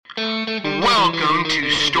Welcome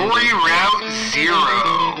to Story Route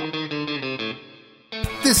Zero.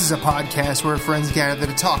 This is a podcast where friends gather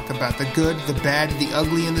to talk about the good, the bad, the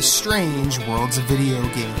ugly, and the strange worlds of video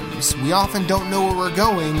games. We often don't know where we're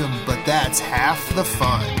going, but that's half the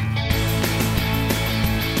fun.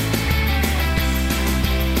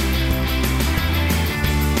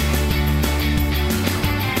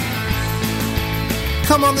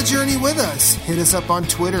 Come on the journey with us. Hit us up on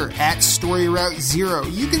Twitter at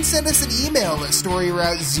StoryRoute0. You can send us an email at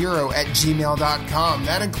StoryRoute0@gmail.com.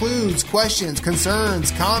 That includes questions,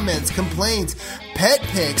 concerns, comments, complaints, pet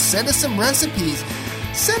pics. Send us some recipes.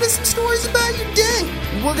 Send us some stories about your day.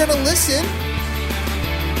 We're going to listen.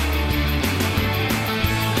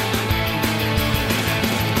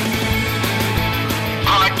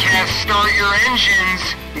 Podcast, start your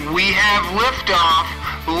engines. We have liftoff.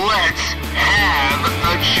 Let's have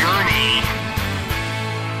a journey.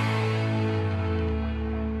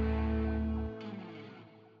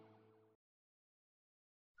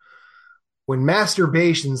 When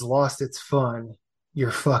masturbation's lost its fun,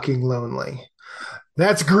 you're fucking lonely.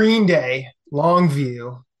 That's Green Day,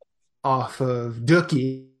 Longview, off of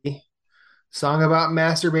Dookie, song about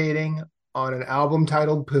masturbating on an album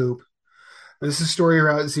titled Poop. This is Story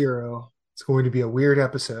Route Zero. It's going to be a weird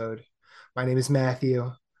episode. My name is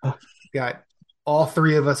Matthew. Got all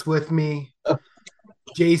three of us with me.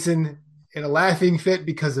 Jason in a laughing fit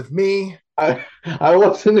because of me. I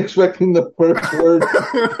wasn't expecting the first word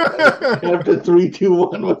after 3, 2,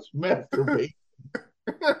 1 was masturbate.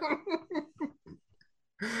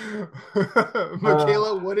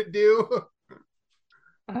 Michaela, what'd it do?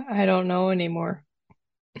 I don't know anymore.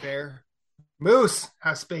 Fair. Moose,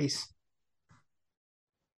 how's space?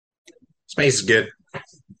 Space is good.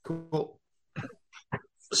 Cool.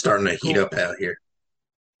 Starting to heat up out here.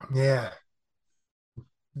 Yeah.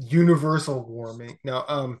 Universal warming.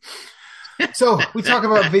 No, so we talk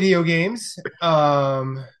about video games.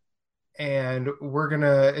 And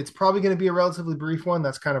it's probably gonna be a relatively brief one.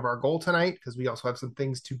 That's kind of our goal tonight, because we also have some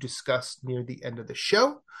things to discuss near the end of the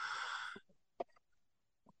show.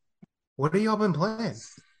 What have y'all been playing?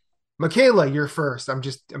 Michaela, you're first. I'm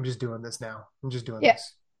just doing this now. I'm just doing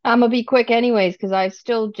this. I'm gonna be quick anyways, because I've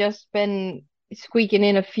still just been squeaking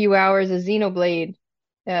in a few hours of Xenoblade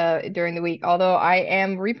during the week. Although I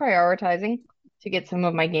am reprioritizing to get some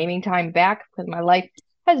of my gaming time back, because my life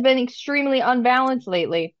has been extremely unbalanced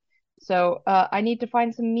lately. So I need to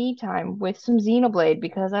find some me time with some Xenoblade,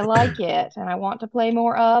 because I like it and I want to play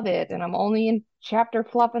more of it. And I'm only in chapter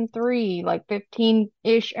fluffing 3, like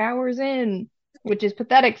 15-ish hours in, which is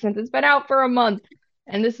pathetic since it's been out for a month.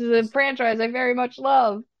 And this is a franchise I very much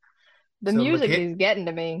love. The music is getting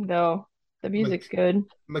to me, though. The music's good.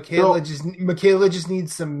 Michaela just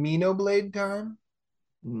needs some Minoblade time.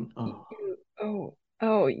 You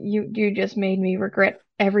just made me regret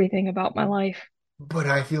everything about my life. But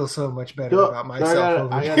I feel so much better about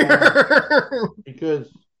myself over here.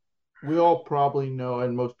 Because we all probably know,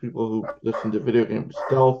 and most people who listen to video games,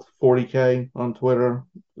 Stealth 40K on Twitter.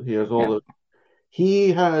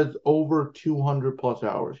 He has over 200 plus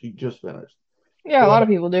hours. He just finished. Yeah, a lot of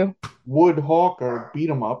people do. Woodhawker beat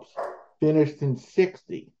 'em ups finished in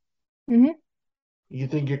 60. Mm-hmm. You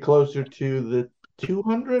think you're closer to the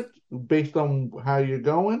 200 based on how you're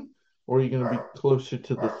going, or are you going to be closer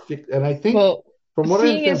to the 60? And I think, from what I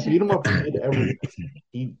understand, beat 'em up did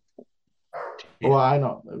everything. Well, I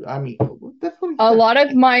know. I mean, that's what he said. A lot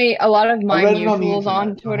of my mutuals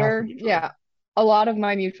on Twitter, a lot of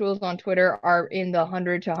my mutuals on Twitter are in the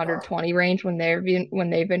 100 to 120 range when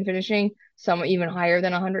they've been finishing. Some even higher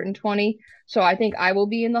than 120. So I think I will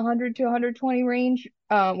be in the 100 to 120 range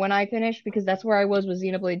when I finish, because that's where I was with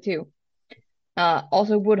Xenoblade 2.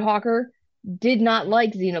 Also, Woodhawker did not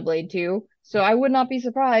like Xenoblade 2, so I would not be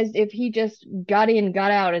surprised if he just got in, got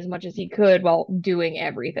out as much as he could while doing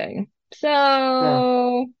everything.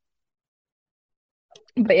 So,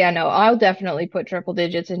 but yeah, no, I'll definitely put triple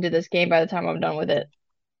digits into this game by the time I'm done with it.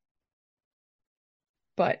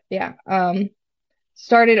 But yeah,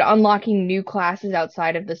 started unlocking new classes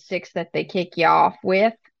outside of the 6 that they kick you off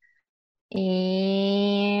with.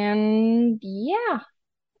 And yeah,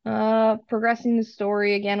 progressing the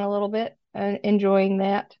story again a little bit, enjoying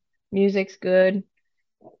that. Music's good.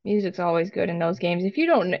 Music's always good in those games. If you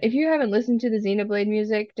haven't listened to the Xenoblade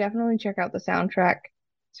music, definitely check out the soundtrack.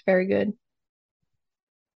 It's very good.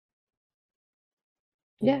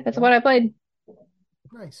 Yeah, that's what I played.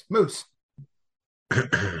 Nice. Moose.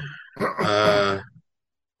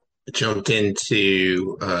 Jumped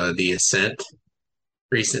into the Ascent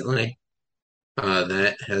recently.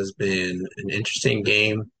 That has been an interesting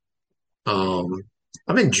game. I'm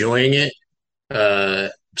enjoying it.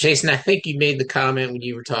 Jason, I think you made the comment when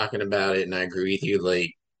you were talking about it, and I agree with you.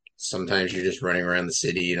 Like, sometimes you're just running around the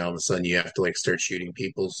city, and all of a sudden you have to like start shooting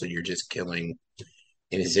people, so you're just killing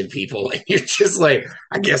innocent people, and you're just like,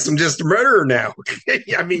 I guess I'm just a murderer now.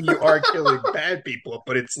 I mean, you are killing bad people,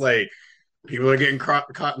 but it's like people are getting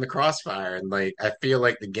caught in the crossfire, and like I feel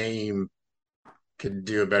like the game could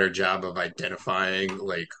do a better job of identifying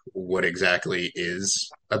like what exactly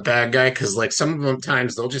is a bad guy, because like some of them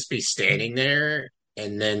times they'll just be standing there,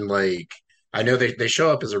 and then like I know they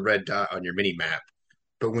show up as a red dot on your mini map,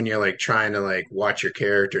 but when you're like trying to like watch your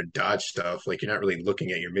character dodge stuff, like you're not really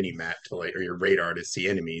looking at your mini map to like or your radar to see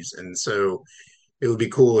enemies. And so it would be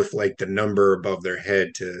cool if like the number above their head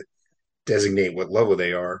to designate what level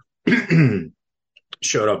they are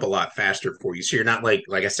showed up a lot faster for you. So you're not like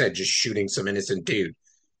I said, just shooting some innocent dude.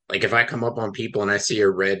 Like if I come up on people and I see a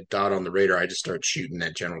red dot on the radar, I just start shooting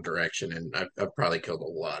that general direction, and I've probably killed a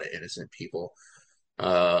lot of innocent people.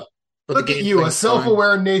 But Look the at you, a gameplay's fun.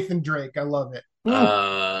 self-aware Nathan Drake. I love it.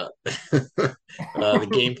 The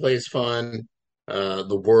gameplay is fun.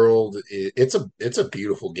 The world, it's a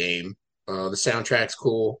beautiful game. The soundtrack's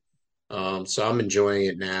cool. So I'm enjoying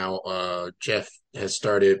it now. Jeff has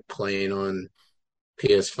started playing on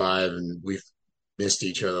PS5, and we've missed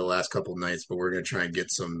each other the last couple of nights, but we're gonna try and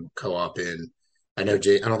get some co-op in. I know I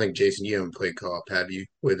don't think Jason, you haven't played co-op, have you,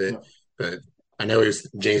 with it? No. But I know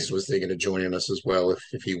Jason was thinking of joining us as well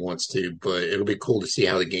if he wants to. But it'll be cool to see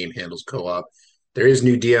how the game handles co-op. There is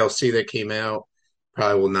new DLC that came out.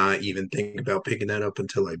 Probably will not even think about picking that up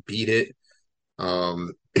until I beat it. What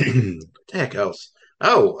the heck else?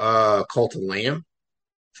 Oh, Cult of Lamb.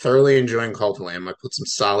 Thoroughly enjoying Cult of Lamb. I put some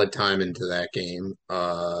solid time into that game.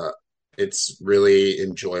 It's really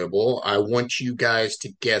enjoyable. I want you guys to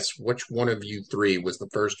guess which one of you three was the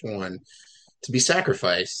first one to be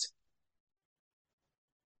sacrificed.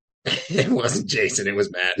 It wasn't Jason, it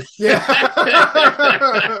was Matt. Yeah.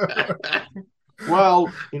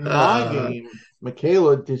 Well, in my game,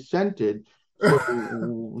 Michaela dissented,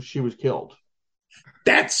 so she was killed.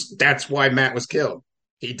 That's why Matt was killed.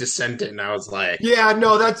 He dissented, and I was like, yeah,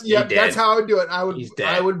 no, that's how I would do it. I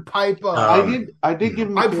would pipe up. I did give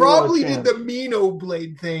I Michaela probably a did chance. the Mino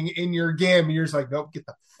blade thing in your game, and you're just like, nope, get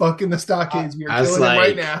the fuck in the stockades. We are I was killing him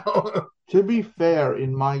right like- now. To be fair,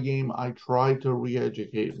 in my game, I tried to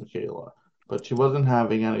re-educate Michaela, but she wasn't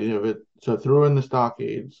having any of it, so threw her in the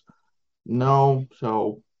stockades. No,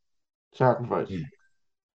 so sacrifice.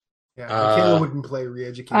 Yeah, Michaela wouldn't play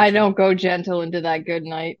re-education. I don't go gentle into that good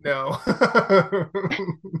night. No.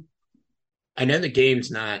 I know the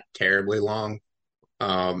game's not terribly long,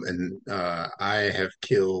 and I have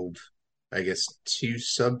killed, I guess, 2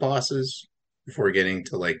 sub bosses before getting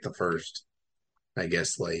to like the first, I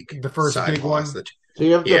guess, like The first side big boss. one? So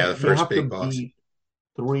you have to, the first you have big to boss. beat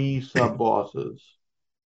 3 sub bosses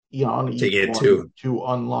on To each get one to. to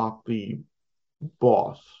unlock the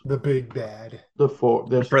boss. The big bad. There's for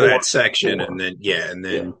 4. that section, 4. and then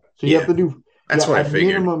So you have to do. That's what I at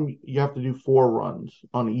figured. minimum, you have to do 4 runs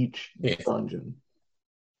on each Yeah. dungeon.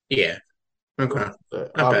 Yeah. Okay.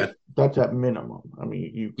 Not bad. That's at minimum. I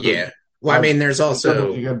mean, you. Could, Yeah. Well, I mean, there's also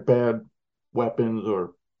sometimes you get bad weapons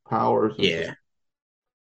or powers. yeah,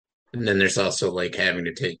 and then there's also like having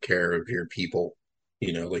to take care of your people,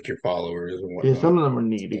 like your followers and Yeah, whatnot. some of them are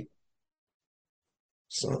needy.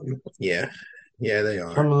 So yeah, they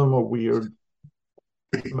are. Some of them are weird.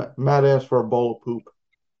 Matt asked for a bowl of poop.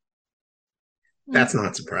 That's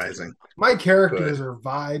not surprising. My characters are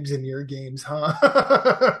vibes in your games, huh?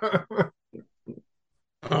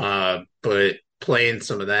 But playing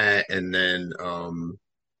some of that, and then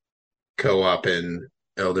co-op in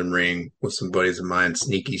Elden Ring with some buddies of mine.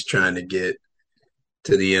 Sneaky's trying to get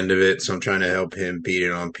to the end of it, so I'm trying to help him beat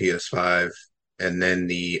it on PS5. And then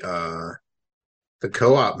the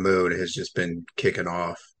co-op mode has just been kicking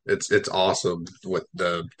off. It's awesome with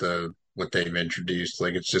the what they've introduced.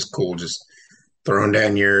 Like, it's just cool, just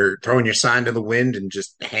throwing your sign to the wind and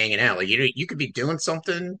just hanging out. Like, you could be doing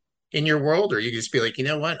something in your world, or you could just be like, you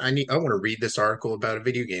know what, I want to read this article about a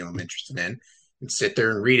video game I'm interested in, and sit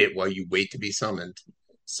there and read it while you wait to be summoned.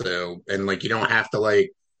 So, and like, you don't have to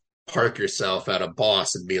like park yourself at a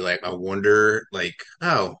boss and be like, I wonder, like,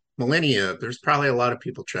 oh, Millennia, there's probably a lot of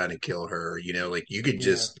people trying to kill her. Like, you could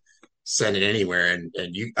just send it anywhere, and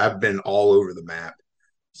I've been all over the map,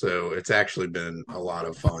 so it's actually been a lot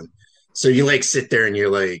of fun. So you like sit there and you're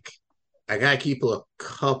like, I gotta keep a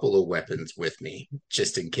couple of weapons with me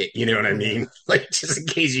just in case, you know what I mean? Like, just in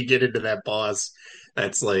case you get into that boss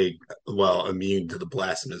that's like, well, immune to the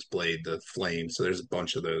blasphemous blade, the flame. So there's a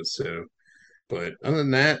bunch of those. So, but other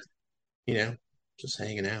than that, just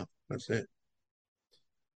hanging out. That's it.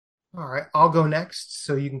 All right, I'll go next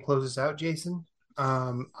so you can close us out, Jason.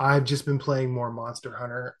 I've just been playing more Monster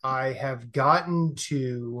Hunter. I have gotten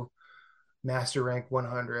to Master Rank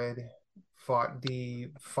 100, fought the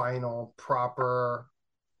final proper,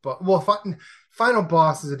 but well, final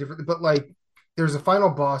boss is a different, but like there's a final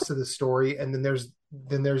boss to the story, and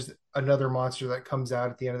then there's another monster that comes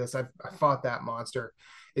out at the end of this. I fought that monster.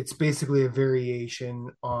 It's basically a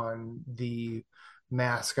variation on the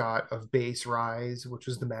mascot of Base Rise, which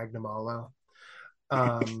was the Magnum.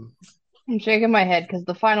 I'm shaking my head because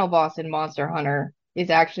the final boss in Monster Hunter is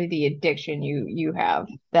actually the addiction you have.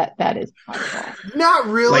 That is the final boss. Not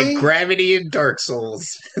really. Like Gravity and Dark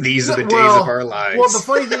Souls. These are the days of our lives. Well, the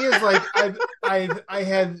funny thing is, like,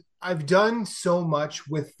 I've done so much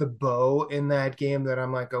with the bow in that game that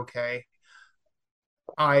I'm like, okay,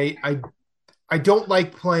 I don't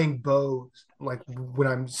like playing bows like when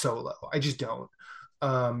I'm solo. I just don't.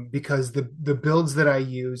 Because the builds that I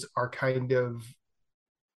use are kind of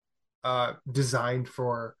designed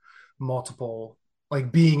for multiple,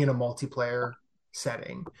 like being in a multiplayer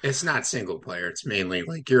setting. It's not single player. It's mainly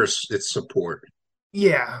like it's support.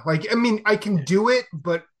 Yeah, like I mean, I can do it,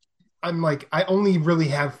 but I'm like I only really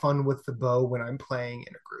have fun with the bow when I'm playing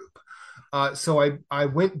in a group. So I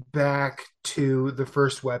went back to the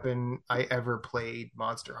first weapon I ever played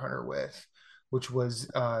Monster Hunter with, which was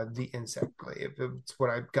the Insect Glaive. It's what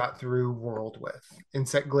I got through World with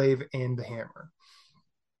Insect Glaive and the hammer.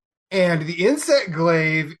 And the Insect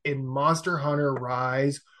Glaive in Monster Hunter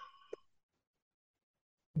Rise.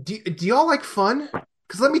 Do y'all like fun?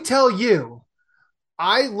 Because let me tell you,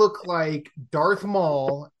 I look like Darth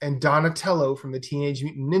Maul and Donatello from the Teenage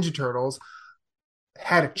Mutant Ninja Turtles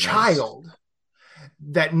had a child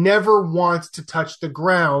that never wants to touch the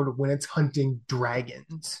ground when it's hunting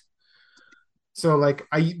dragons. So like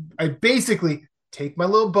I basically take my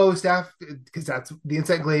little bow staff because that's the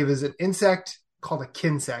Insect Glaive is an insect called a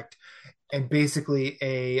kinsect, and basically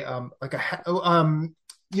a like a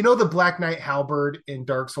the Black Knight halberd in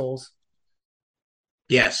Dark Souls.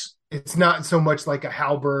 Yes. It's not so much like a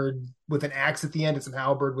halberd with an axe at the end. It's an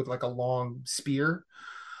halberd with like a long spear.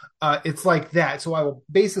 It's like that. So I will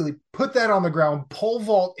basically put that on the ground, pole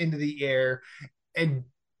vault into the air, and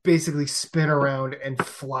basically spin around and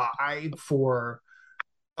fly for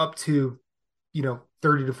up to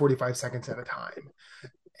 30 to 45 seconds at a time.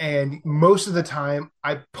 And most of the time,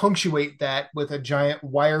 I punctuate that with a giant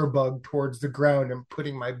wire bug towards the ground and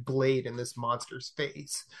putting my blade in this monster's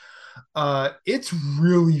face. It's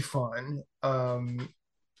really fun.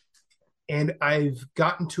 And I've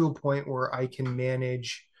gotten to a point where I can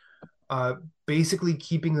manage basically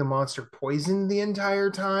keeping the monster poisoned the entire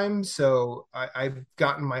time. So I've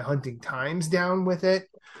gotten my hunting times down with it.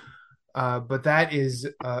 But that is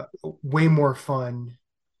way more fun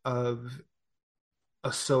of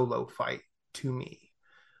a solo fight to me.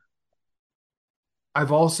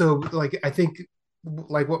 I've also I think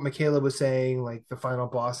like what Michaela was saying, like the final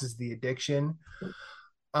boss is the addiction.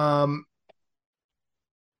 I'll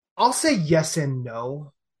say yes and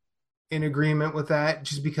no in agreement with that,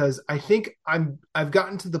 just because I think I've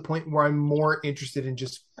gotten to the point where I'm more interested in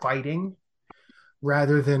just fighting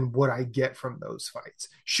rather than what I get from those fights.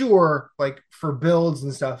 Sure, like for builds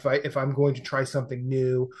and stuff, if I'm going to try something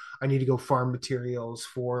new, I need to go farm materials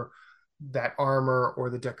for that armor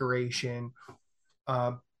or the decoration.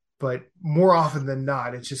 But more often than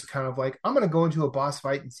not, it's just kind of like, I'm going to go into a boss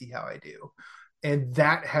fight and see how I do. And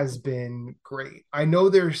that has been great. I know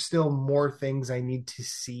there's still more things I need to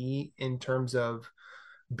see in terms of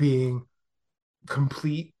being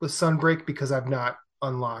complete with Sunbreak because I've not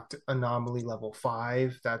unlocked Anomaly level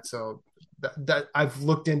 5. That's that I've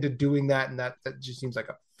looked into doing that, and that just seems like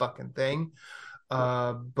a fucking thing.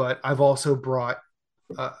 But I've also brought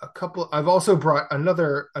I've also brought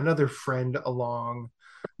another friend along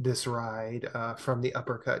this ride from the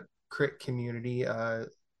Uppercut Crit community,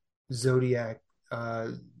 Zodiac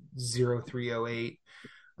 0308.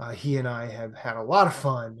 He and I have had a lot of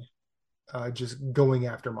fun just going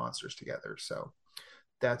after monsters together. So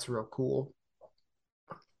that's real cool.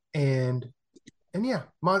 And yeah,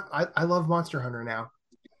 I love Monster Hunter now.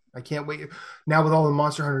 I can't wait. Now with all the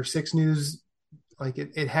Monster Hunter 6 news, like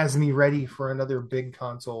it has me ready for another big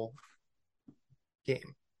console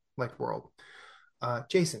game like World.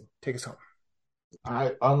 Jason, take us home.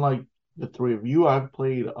 Unlike the three of you, I've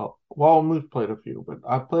played, Moose played a few, but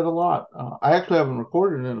I've played a lot. I actually haven't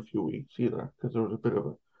recorded in a few weeks either, because there was a bit of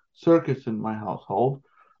a circus in my household.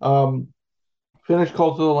 Finished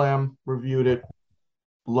Cult of the Lamb, reviewed it,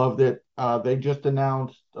 loved it. They just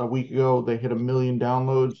announced a week ago they hit 1 million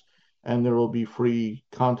downloads, and there will be free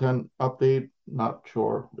content update. Not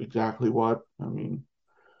sure exactly what. I mean,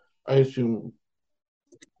 I assume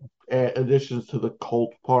additions to the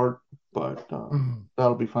cult part, but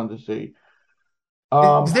that'll be fun to see.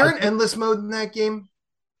 Is there an endless mode in that game?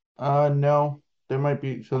 No, there might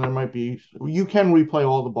be. So there might be. You can replay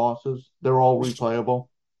all the bosses. They're all replayable.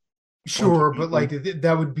 Sure, but like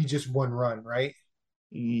that would be just one run, right?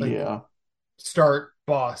 Yeah. Like, start,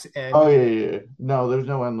 boss, end. Oh yeah. No, there's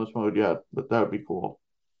no endless mode yet, but that would be cool.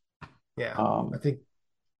 Yeah, I think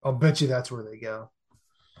I'll bet you that's where they go.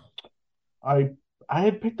 I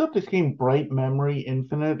had picked up this game, Bright Memory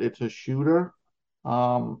Infinite. It's a shooter.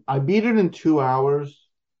 I beat it in 2 hours.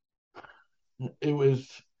 It was,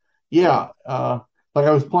 yeah. Like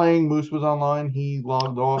I was playing, Moose was online. He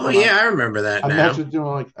logged off. Oh yeah, I remember that. I now. messaged him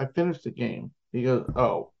like, I finished the game. He goes,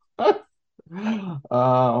 oh.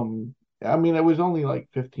 I mean, it was only like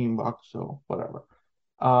 $15, so whatever.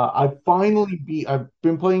 I've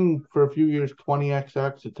been playing for a few years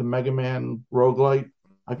 20XX. It's a Mega Man roguelite.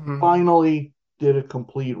 I finally did a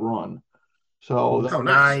complete run. So that's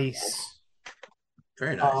nice.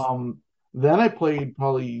 Very nice. Then I played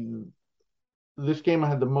probably this game I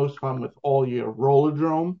had the most fun with all year.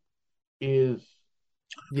 Rollerdrome is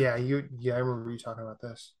I remember you talking about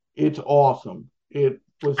this. It's awesome. It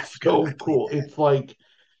was so cool. It's like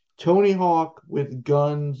Tony Hawk with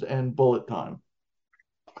guns and bullet time.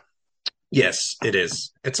 Yes, it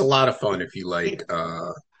is. It's a lot of fun if you like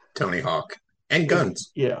Tony Hawk and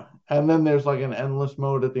guns. Yeah. And then there's like an endless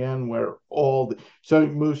mode at the end where so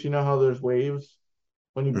Moose, you know how there's waves?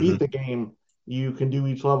 When you beat the game, you can do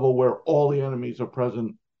each level where all the enemies are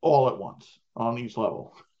present all at once on each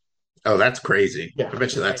level. Oh, that's crazy. Yeah. I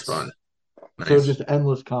bet you that's fun. Nice. So just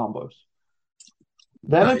endless combos.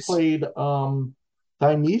 Then I played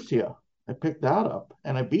Thymesia. I picked that up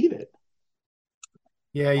and I beat it.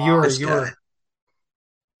 Yeah, you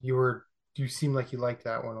seem like you liked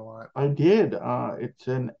that one a lot. I did. It's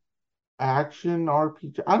an action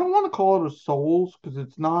RPG. I don't want to call it a Souls because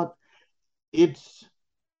it's not.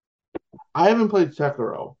 I haven't played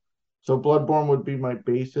Sekiro, so Bloodborne would be my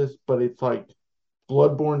basis, but it's like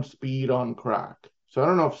Bloodborne speed on crack. So I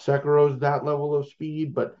don't know if Sekiro is that level of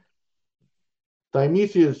speed, but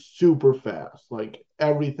Thymesia is super fast. Like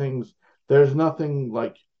there's nothing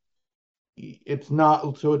like it's not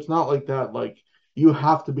like that. Like you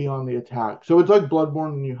have to be on the attack. So it's like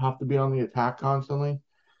Bloodborne and you have to be on the attack constantly.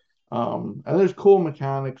 And there's cool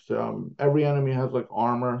mechanics. Every enemy has like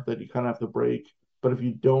armor that you kind of have to break. But if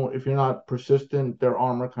you're not persistent, their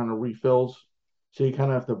armor kind of refills. So you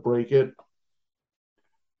kind of have to break it.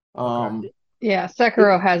 Yeah,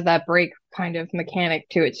 Sekiro has that break kind of mechanic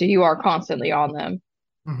to it, so you are constantly on them.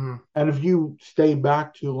 And if you stay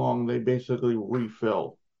back too long, they basically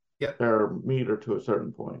refill their meter to a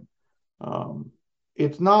certain point.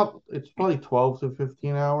 It's probably 12 to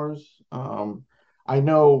 15 hours. I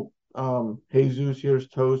know Jesus Here's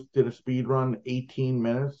Toast did a speed run 18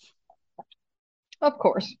 minutes. Of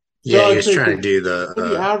course. Yeah, he was trying to do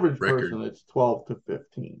the average record. person, it's 12 to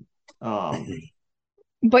 15.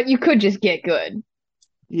 But you could just get good.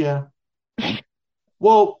 Yeah.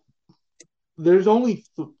 Well, there's only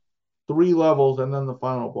 3 levels and then the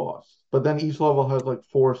final boss. But then each level has like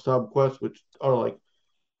 4 subquests, which are like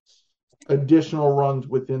additional runs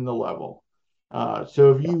within the level.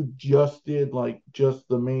 So if you just did like just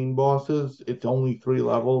the main bosses, it's only 3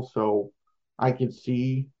 levels. So I could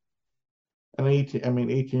see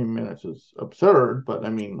 18 minutes is absurd, but I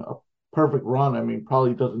mean, a perfect run,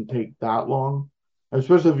 probably doesn't take that long,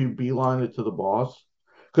 especially if you beeline it to the boss,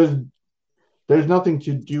 because there's nothing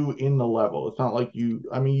to do in the level. It's not like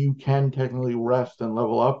you can technically rest and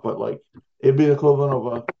level up, but like it'd be the equivalent of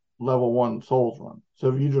a level 1 Souls run. So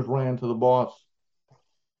if you just ran to the boss,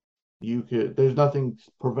 there's nothing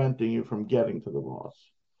preventing you from getting to the boss.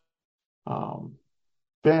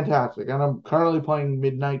 Fantastic. And I'm currently playing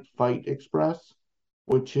Midnight Fight Express,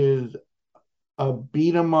 which is a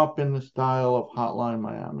beat 'em up in the style of Hotline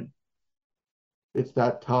Miami. It's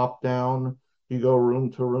that top down, you go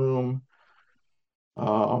room to room.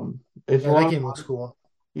 That game looks cool.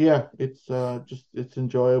 Yeah, it's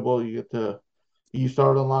enjoyable. You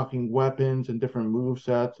start unlocking weapons and different move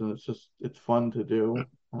sets, and it's fun to do.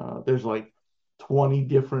 There's like 20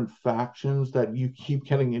 different factions that you keep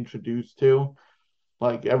getting introduced to.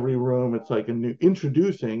 Like every room, it's like a new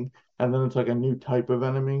introducing, and then it's like a new type of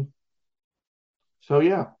enemy. So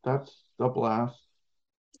yeah, that's a blast.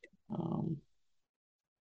 And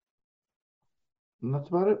that's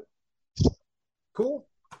about it. Cool.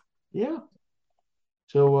 Yeah.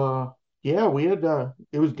 So we had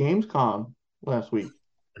it was Gamescom last week.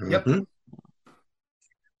 Yep.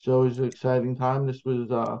 So it was an exciting time. This was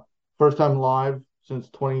first time live since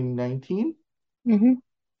 2019.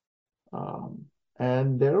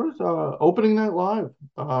 And there was opening night live.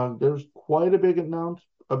 There's quite a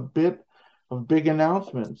bit of big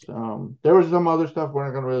announcements. There was some other stuff we're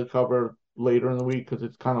not going to really cover later in the week because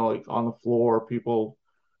it's kind of like on the floor, people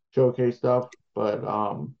showcase stuff. But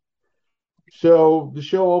so the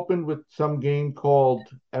show opened with some game called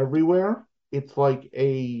Everywhere. It's like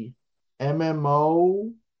a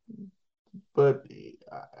MMO, but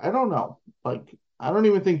I don't know. Like I don't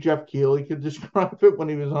even think Jeff Keighley could describe it when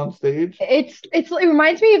he was on stage. It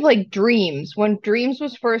reminds me of like Dreams. When Dreams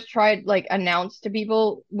was first tried, like announced to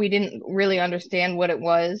people, we didn't really understand what it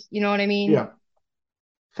was. You know what I mean? Yeah.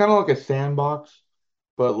 Kind of like a sandbox,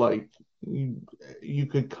 but like you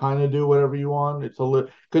could kind of do whatever you want. It's a little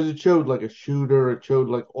because it showed like a shooter, it showed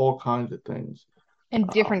like all kinds of things. And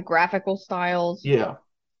different graphical styles. Yeah.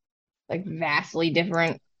 Like vastly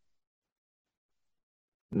different.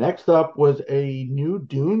 Next up was a new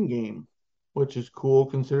Dune game, which is cool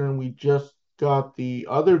considering we just got the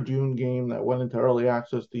other Dune game that went into early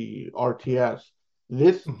access, the RTS.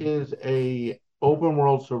 This is a open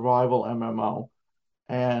world survival MMO,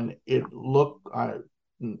 and it looked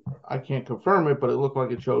I can't confirm it, but it looked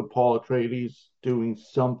like it showed Paul Atreides doing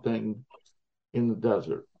something in the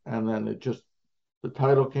desert, and then the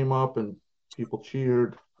title came up and people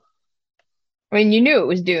cheered. I mean, you knew it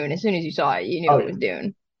was Dune as soon as you saw it. You knew it was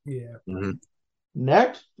Dune. Yeah. Mm-hmm.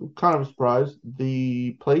 Next, kind of a surprise,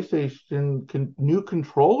 the PlayStation new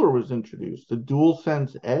controller was introduced, the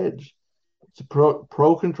DualSense Edge. It's a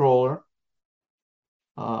pro controller.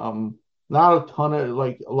 Not a ton of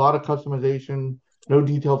a lot of customization. No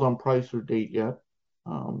details on price or date yet.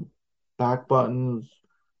 Back buttons.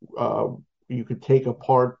 You could take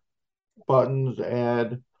apart buttons.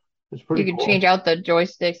 Add. It's pretty. You could cool. change out the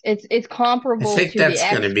joysticks. It's comparable to the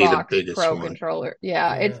Xbox Pro controller.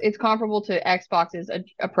 Yeah, it's comparable to Xbox's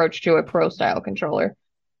approach to a Pro style controller.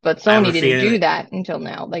 But Sony didn't do that until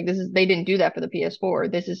now. Like they didn't do that for the PS4.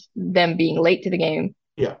 This is them being late to the game.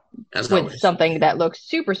 Yeah, with something that looks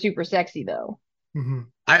super super sexy though. Mm-hmm.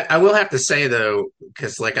 I will have to say though,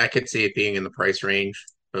 because like I could see it being in the price range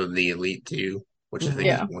of the Elite 2, which I think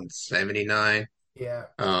is $179. Yeah.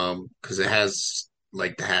 Because it has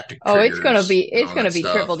like the haptic. It's gonna be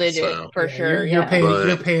triple digit for sure. You're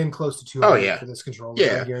paying close to $200 for this controller.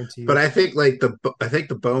 Yeah, I guarantee. But I think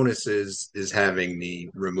the bonus is having the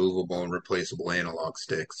removable and replaceable analog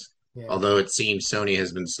sticks. Yeah. Although it seems Sony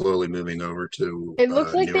has been slowly moving over to. It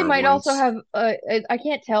looks like they might also have. I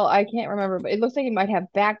can't tell. I can't remember, but it looks like it might have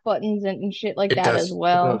back buttons and shit like that as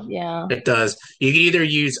well. Yeah, it does. You can either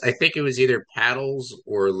use. I think it was either paddles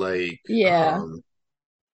or like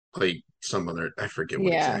some other. I forget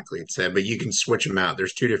what exactly it said, but you can switch them out.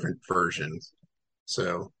 There's two different versions.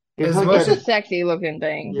 So it's a sexy looking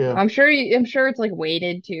thing. Yeah. I'm sure it's like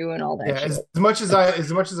weighted too and all that. Yeah, shit. as much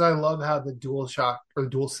as I love how the DualShock or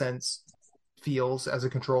DualSense feels as a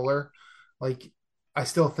controller, like I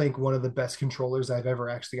still think one of the best controllers I've ever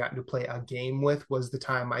actually gotten to play a game with was the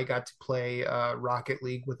time I got to play Rocket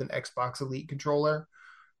League with an Xbox Elite controller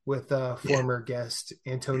with former guest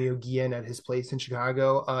Antonio Guillen at his place in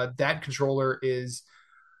Chicago. That controller is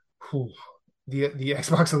the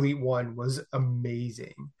Xbox Elite One was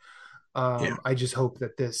amazing. I just hope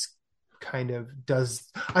that this kind of does.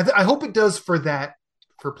 I hope it does for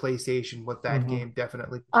PlayStation what that game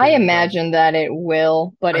definitely. I imagine that it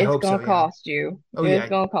will, but it's going to cost you. It's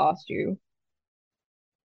going to cost you.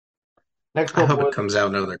 Next, I hope it comes out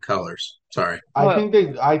in other colors. Sorry, I think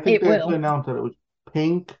they actually announced that it was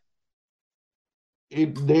pink.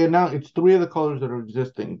 They announced it's 3 of the colors that are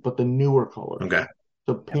existing, but the newer colors. Okay.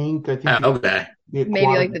 So pink, I think. Okay. Maybe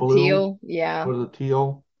like the teal. Yeah. Or the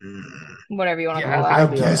teal. Whatever you want to call it. I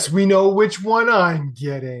guess we know which one I'm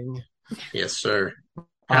getting. Yes, sir.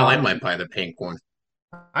 Hell, I might buy the pink one.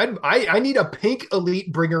 I need a pink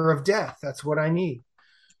Elite Bringer of Death. That's what I need.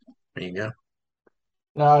 There you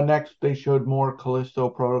go. Next, they showed more Callisto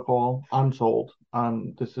Protocol. Unsold.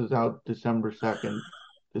 This is out December 2nd.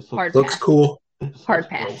 This looks cool. Hard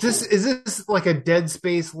pass. Is this like a Dead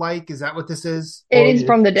Space like? Is that what this is? It is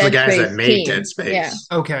from the Dead Space guys that made team. Dead Space. Yeah.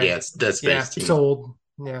 Okay. Yeah, it's Dead Space team. Sold.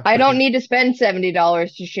 Yeah. I don't need to spend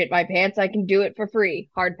 $70 to shit my pants. I can do it for free.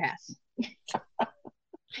 Hard pass.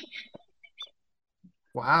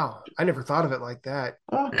 Wow. I never thought of it like that.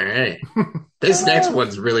 All right. This next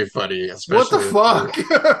one's really funny. What the fuck?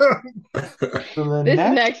 So this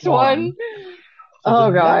next one.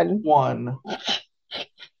 Oh, God. One.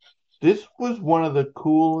 This was one of the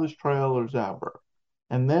coolest trailers ever.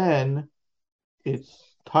 And then its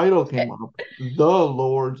title came up, The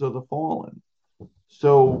Lords of the Fallen.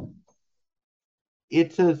 So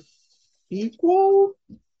it's a sequel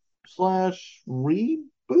 / reboot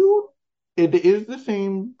it is the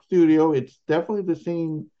same studio. It's definitely the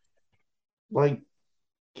same like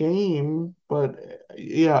game, but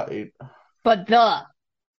yeah, But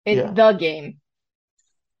it's yeah, the game.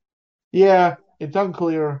 yeah, it's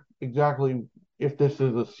unclear exactly if this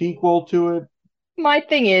is a sequel to it. My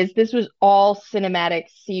thing is, this was all cinematic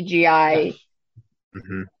CGI. Yes,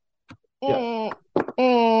 Hmm.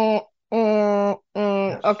 Mm, mm,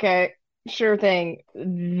 yes. okay, sure thing. So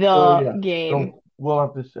The yeah, game. so we'll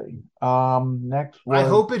have to see. Next I was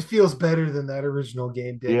hope it feels better than that original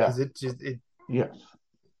game did yeah, because it yes.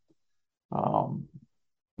 Um,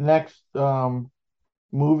 next,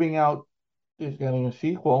 moving out is getting a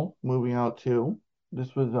sequel. Moving Out 2.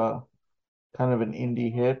 This was a kind of an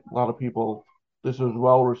indie hit. A lot of people. This was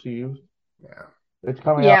well received. yeah. It's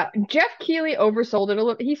coming out. Yeah, Jeff Keighley oversold it a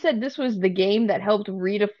little. He said this was the game that helped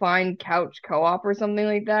redefine couch co-op or something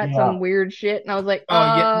like that, Yeah. some weird shit. And I was like, Oh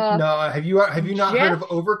yeah, no. Have you not heard of Jeff,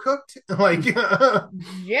 Overcooked? Like,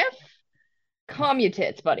 Jeff, calm your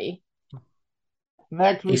tits, buddy.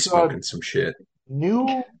 Next, we He's saw smoking some shit. new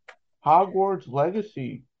Hogwarts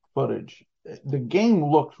Legacy footage. The game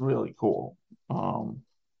looks really cool. But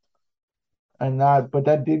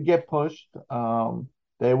that did get pushed. They won't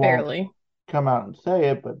Barely. come out and say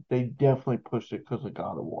it, but they definitely pushed it because of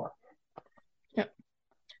God of War. Yep.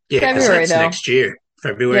 Yeah, because February that's though. next year.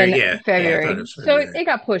 February, yeah. Yeah, I thought it February. was So February. it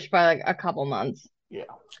got pushed by like a couple months. Yeah.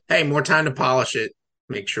 Hey, more time to polish it.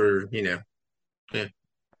 Make sure, yeah.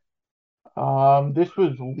 This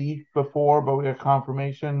was leaked before, but we got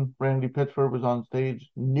confirmation. Randy Pitchford was on stage.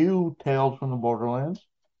 New Tales from the Borderlands,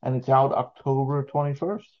 and it's out October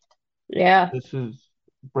 21st. Yeah. This is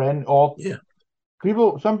brand all. Yeah.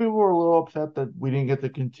 Some people were a little upset that we didn't get to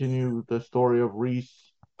continue the story of Reese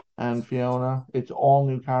and Fiona. It's all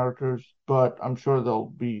new characters, but I'm sure there'll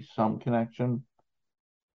be some connection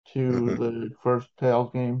to the first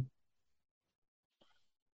Tales game.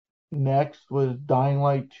 Next was Dying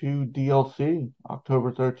Light 2 DLC,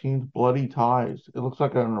 October 13th, Bloody Ties. It looks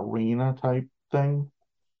like an arena type thing.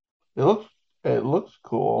 It looks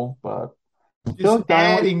cool, but I feel just like Dying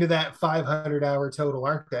Light, adding to that 500-hour total,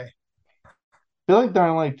 aren't they? I feel like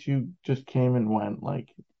Dying Light 2 just came and went, like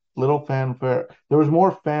little fanfare. There was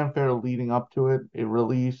more fanfare leading up to it. It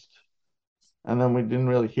released, and then we didn't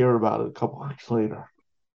really hear about it a couple weeks later.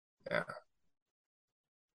 Yeah.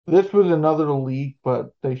 This was another leak, but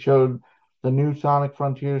they showed the new Sonic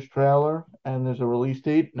Frontiers trailer, and there's a release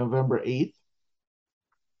date, November 8th.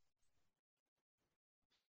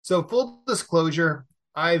 So full disclosure,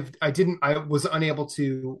 I was unable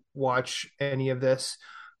to watch any of this,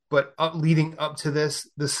 but leading up to this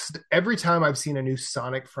every time I've seen a new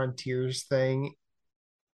Sonic Frontiers thing,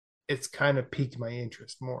 it's kind of piqued my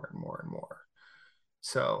interest more and more and more.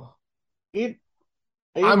 So It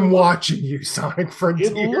I'm watching you, Sonic it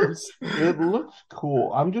Frontiers. looks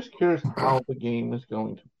cool. I'm just curious how the game is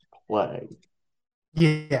going to play.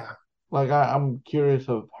 Yeah. Like I'm curious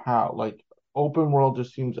of how. Like open world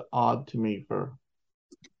just seems odd to me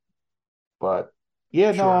but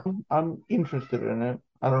yeah, no, Sure. I'm interested in it.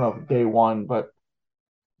 I don't know if day one, but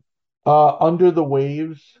Under the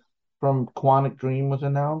Waves from Quantic Dream was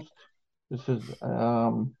announced. This is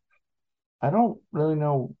I don't really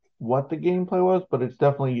know what the gameplay was, but it's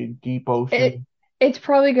definitely a deep ocean. It's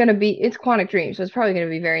probably going to be, it's Quantic Dream, so it's probably going to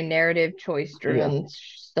be very narrative, choice driven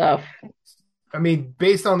stuff. I mean,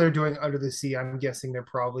 based on they're doing Under the Sea, I'm guessing they're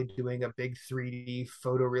probably doing a big 3D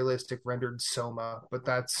photorealistic rendered Soma, but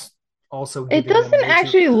that's also It giving them doesn't way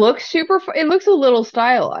actually too. look super, it looks a little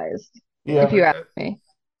stylized, Yeah. if you ask me.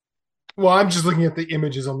 Well, I'm just looking at the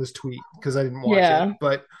images on this tweet because I didn't watch Yeah. it,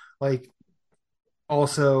 but like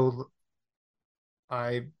also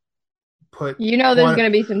I put You know there's going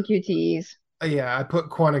to be some QTEs. yeah, I put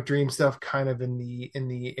Quantic Dream stuff kind of in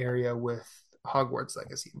the area with Hogwarts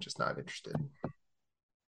Legacy. I'm just not interested.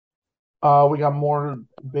 We got more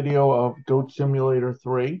video of Goat Simulator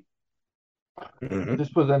 3. Mhm.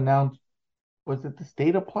 This was announced. Was it the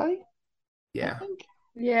State of Play? I Yeah. think.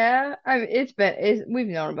 Yeah, we've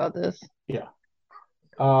known about this. Yeah.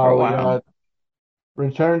 For a We while. got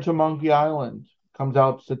Return to Monkey Island comes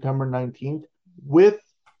out September 19th with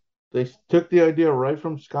they took the idea right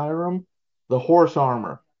from Skyrim, the horse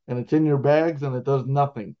armor, and it's in your bags and it does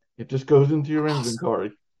nothing. It just goes into your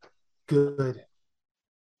inventory. Good.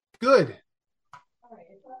 Good.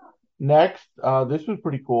 Next, this was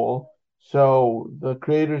pretty cool. So the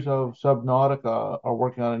creators of Subnautica are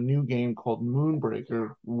working on a new game called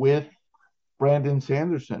Moonbreaker with Brandon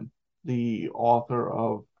Sanderson, the author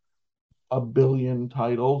of a billion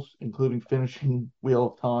titles, including finishing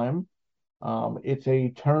Wheel of Time. It's a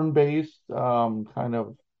turn-based kind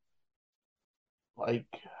of like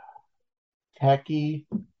techy,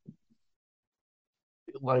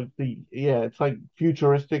 it's like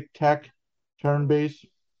futuristic tech turn based.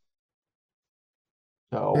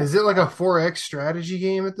 So Is it like a 4X strategy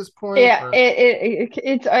game at this point? Yeah, Or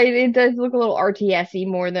it does look a little RTS-y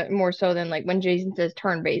more so than like when Jason says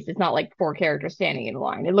turn-based. It's not like four characters standing in a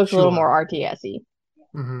line. It looks a little more sure. RTS-y.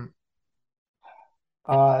 Hmm.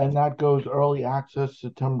 And that goes early access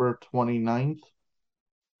September 29th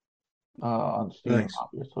on Steam, Nice.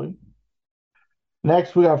 obviously.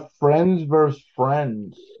 Next, we have Friends vs.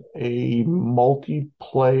 Friends, a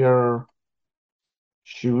multiplayer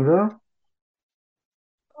shooter.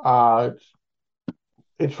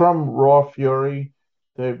 It's from Raw Fury.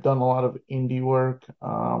 They've done a lot of indie work.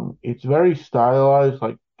 It's very stylized,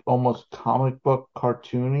 like almost comic book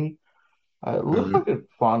cartoony. It looks Hmm. like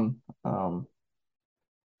it's fun.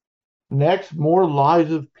 Next, more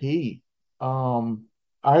Lies of P.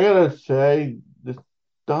 I gotta say, this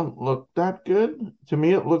doesn't look that good. To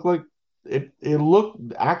me, it looked like it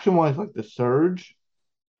looked action-wise like The Surge,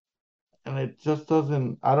 and it just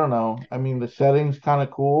doesn't. I don't know. I mean, the setting's kind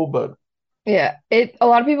of cool, but Yeah, a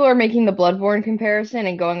lot of people are making the Bloodborne comparison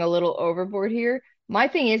and going a little overboard here. My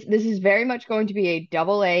thing is this is very much going to be a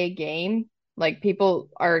double A game. Like people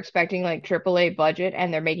are expecting like triple A budget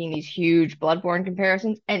and they're making these huge Bloodborne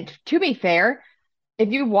comparisons. And to be fair,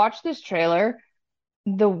 if you watch this trailer,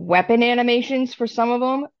 the weapon animations for some of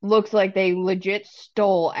them looks like they legit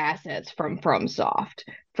stole assets from FromSoft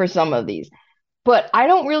for some of these. But I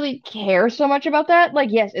don't really care so much about that. Like,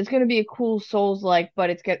 yes, it's going to be a cool Souls-like, but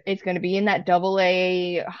it's going to be in that double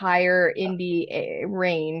A higher indie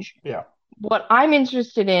range. yeah. What I'm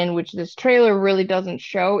interested in, which this trailer really doesn't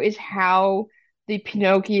show, is how the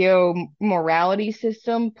Pinocchio morality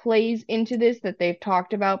system plays into this that they've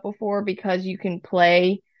talked about before, because you can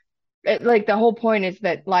play like the whole point is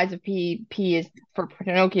that Lies of P is for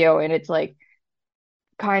Pinocchio, and it's like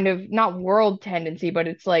kind of not world tendency, but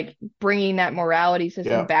it's like bringing that morality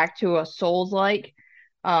system Yeah. back to a Souls-like.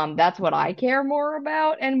 That's what I care more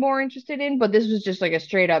about and more interested in. But this was just like a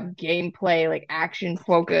straight up gameplay, like action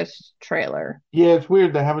focused trailer. Yeah, it's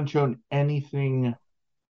weird they haven't shown anything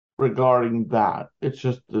regarding that. It's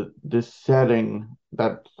just this setting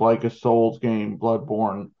that's like a Souls game,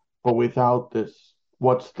 Bloodborne, but without this.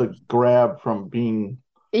 What's the grab from being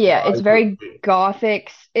Yeah, it's Lies of very P?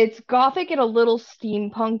 gothic. It's gothic and a little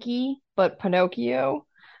steampunky, but Pinocchio.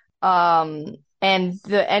 And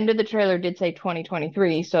the end of the trailer did say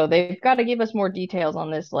 2023, so they've got to give us more details on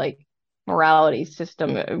this like morality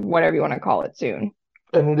system, whatever you want to call it soon.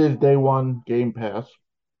 And it is day one Game Pass.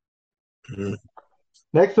 Hmm.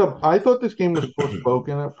 Next up, I thought this game was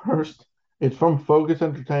Forspoken at first. It's from Focus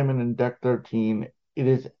Entertainment and Deck 13. It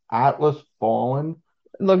is Atlas Fallen.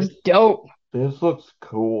 It looks dope. This looks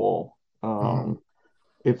cool. Mhm.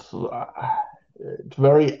 It's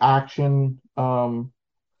very action,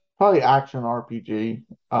 probably action RPG.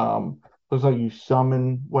 Looks like you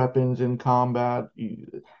summon weapons in combat.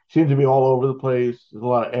 You seem to be all over the place. There's a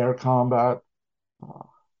lot of air combat. Uh,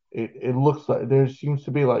 it looks like there seems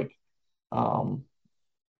to be like um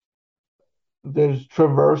there's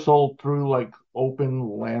traversal through like open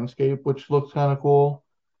landscape, which looks kind of cool.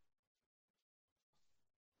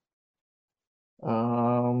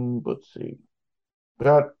 Let's see.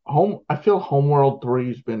 Got home. I feel Homeworld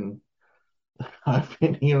 3's been. I've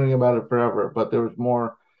been hearing about it forever, but there was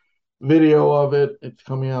more video of it. It's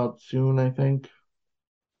coming out soon, I think.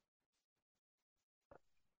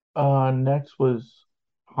 Next was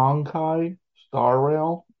Honkai Star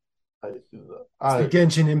Rail. I, It's the I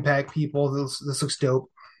Genshin Impact people. This looks dope.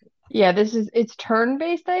 Yeah, it's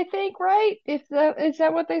turn-based, I think, right? If that is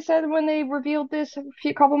that what they said when they revealed this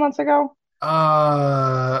a couple months ago?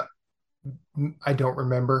 Uh, I don't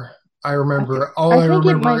remember. I I think remember all I I think it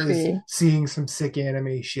remember might is be. seeing some sick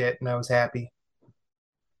anime shit, and I was happy.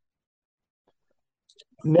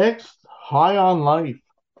 Next, High on Life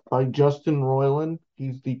by Justin Roiland.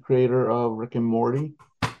 He's the creator of Rick and Morty.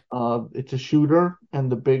 It's a shooter,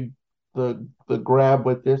 and the grab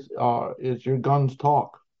with this is your guns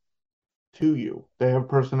talk to you. They have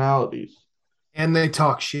personalities. And they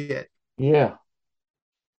talk shit Yeah.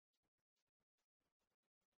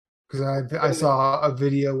 because I saw a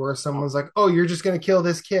video where someone's like, "Oh, you're just gonna kill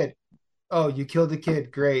this kid. Oh, you killed the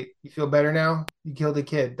kid. Great. You feel better now? You killed the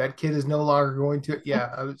kid. That kid is no longer going to." Yeah,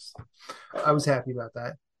 I was happy about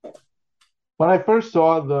that. When I first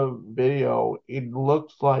saw the video, it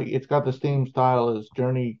looks like it's got the same style as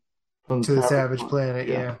Journey from To the Savage Savage Planet. Planet,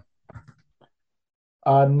 Yeah.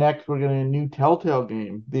 yeah. Next, we're getting a new Telltale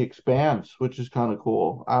game, The Expanse, which is kind of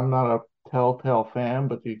cool. I'm not a Telltale fan,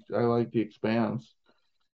 but I like The Expanse.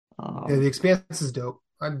 Yeah, Um, The Expanse is dope.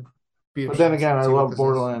 Be But then again, I love this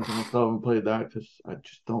Borderlands, and I still haven't played that because I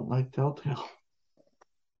just don't like Telltale.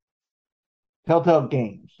 Telltale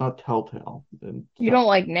games, not Telltale. You don't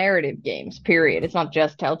like narrative games, period. It's not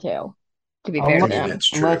just Telltale, to be fair to them. That's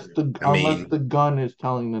true. Unless the gun is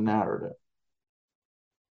telling the narrative.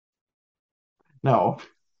 No.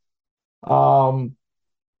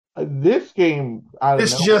 This game,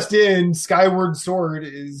 just in, Skyward Sword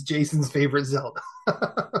is Jason's favorite Zelda.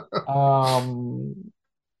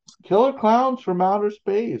 Killer Clowns from Outer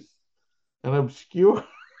Space, an obscure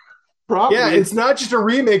property. Yeah, it's not just a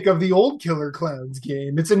remake of the old Killer Clowns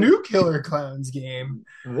game. It's a new Killer Clowns game.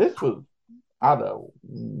 This was out of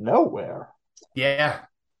nowhere. Yeah.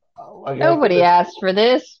 Nobody asked for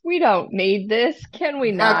this. We don't need this. Can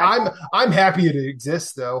we not? I'm happy it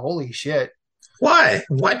exists, though. Holy shit. Why?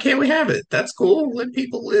 Why can't we have it? That's cool. Let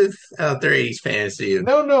people live out their 80s fantasy.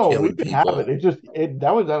 No, we can have it.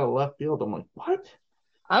 That was out of left field. I'm like, what?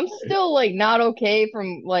 I'm still not okay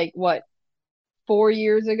from 4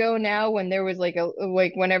 years ago now, when there was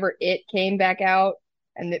whenever it came back out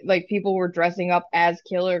and people were dressing up as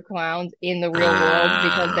killer clowns in the real world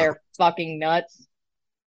because they're fucking nuts.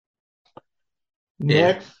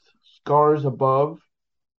 Next, Scars Above.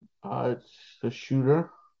 It's a shooter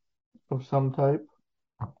of some type.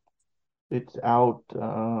 It's out.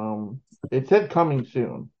 It said coming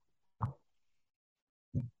soon.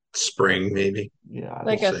 Spring, maybe. Yeah.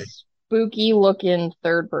 A spooky looking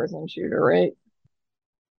third-person shooter, right?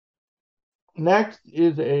 Next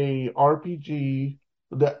is a RPG.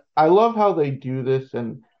 I love how they do this,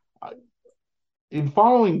 and in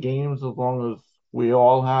following games, as long as we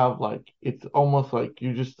all have, it's almost like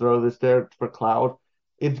you just throw this there for cloud.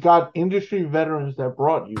 It's got industry veterans that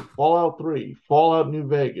brought you Fallout 3, Fallout New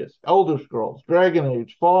Vegas, Elder Scrolls, Dragon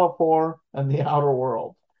Age, Fallout 4, and The Outer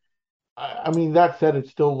Worlds. I mean, that said, it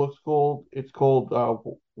still looks cool. It's called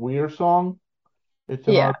Weir Song. It's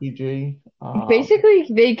an RPG. Basically,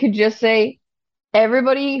 they could just say,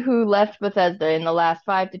 everybody who left Bethesda in the last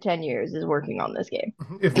 5 to 10 years is working on this game.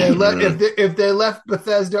 If they left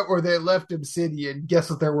Bethesda or they left Obsidian,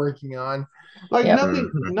 guess what they're working on?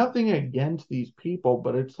 Nothing against these people,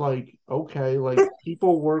 but it's okay,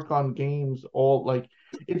 people work on games all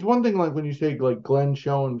it's one thing when you say Glenn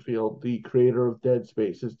Schoenfield, the creator of Dead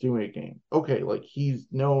Space, is doing a game. Okay, he's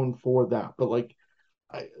known for that, but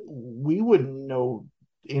we wouldn't know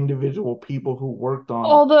individual people who worked on.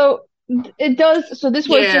 Although it does. So this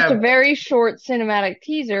was just a very short cinematic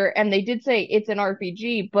teaser, and they did say it's an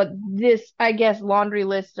RPG, but this, I guess, laundry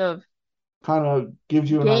list of kind of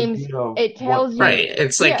gives you games, an idea of it tells you. Right.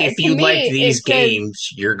 It's if you like these games,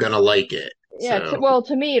 you're going to like it. Yeah. So.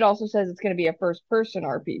 To me, it also says it's going to be a first-person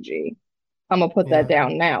RPG. I'm going to put that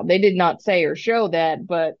down now. They did not say or show that,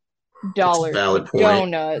 but dollars,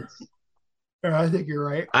 donuts. I think you're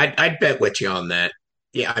right. I'd bet with you on that.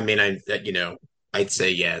 Yeah, I mean, I'd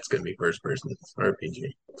say, it's going to be first-person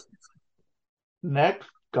RPG. Next,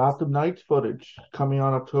 Gotham Knights footage coming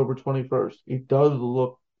on October 21st. It does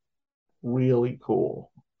look really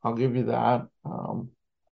cool. I'll give you that.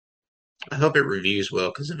 I hope it reviews well,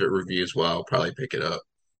 because if it reviews well, I'll probably pick it up.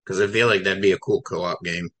 Because I feel like that'd be a cool co-op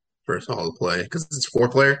game for us all to play. Because it's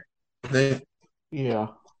 4-player, I think. Yeah.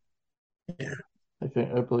 Yeah. I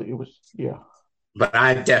believe it was, yeah. But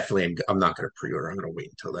I'm not going to pre-order. I'm going to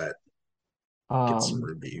wait until that gets some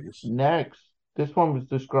reviews. Next, this one was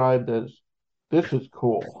described as, this is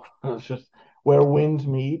cool. It's just where winds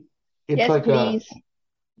meet. It's please. A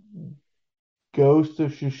Ghost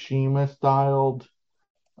of Tsushima styled.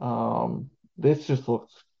 This just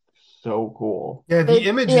looks so cool. Yeah, the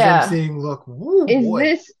images I'm seeing look.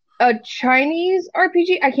 This a Chinese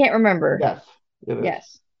RPG? I can't remember. Yes, it is.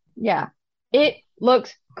 Yes, yeah, it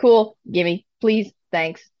looks cool. Gimme, please,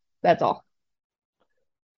 thanks. That's all.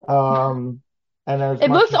 And it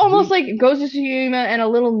looks almost like Ghost of Tsushima and a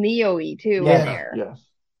little Neo-y too in there. Yes.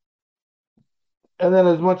 And then,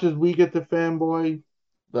 as much as we get the fanboy,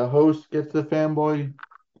 the host gets the fanboy.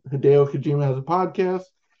 Hideo Kojima has a podcast.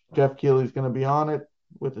 Jeff Keighley's going to be on it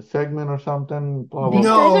with a segment or something. Blah, blah,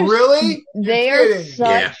 no, blah. Really? They are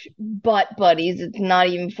such butt buddies. It's not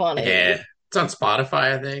even funny. Yeah, it's on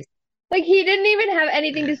Spotify, I think. He didn't even have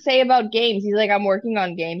anything to say about games. He's like, I'm working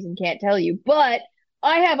on games and can't tell you. But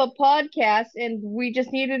I have a podcast, and we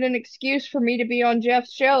just needed an excuse for me to be on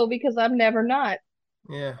Jeff's show because I'm never not.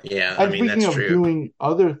 Yeah. Yeah, and speaking of doing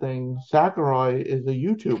other things, Sakurai is a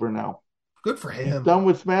YouTuber now. Good for him. He's done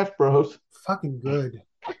with Smash Bros. Fucking good.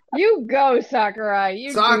 You go, Sakurai.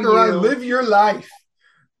 Sakurai, live your life.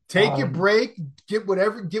 Take your break. Get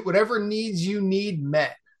whatever needs you need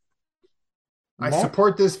met. I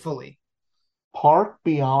support this fully. Park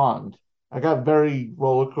Beyond I got very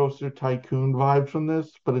Roller Coaster Tycoon vibes from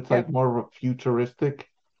this, but it's Yep. like more of a futuristic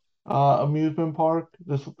amusement park.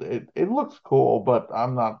 It looks cool, but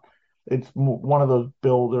I'm not. It's one of those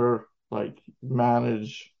builder like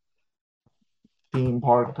manage theme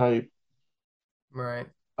park type. Right.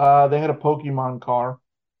 They had a Pokemon car.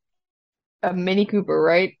 A Mini Cooper,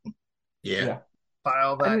 right? Yeah. Yeah.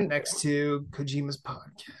 File that I mean- next to Kojima's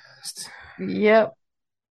podcast. Yep.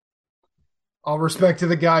 All respect to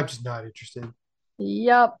the guy, I'm just not interested.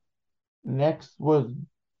 Yep. Next was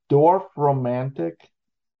Dorf Romantic.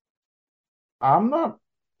 I'm not,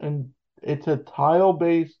 and it's a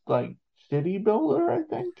tile-based like city builder, I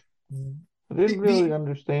think. I didn't really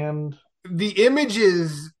understand. The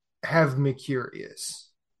images have me curious.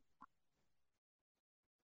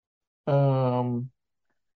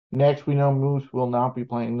 Next we know Moose will not be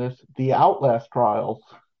playing this. The Outlast Trials.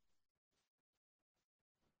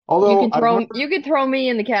 Although You could throw me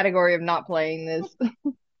in the category of not playing this.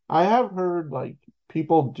 I have heard like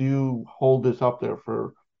people do hold this up there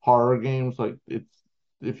for horror games. Like it's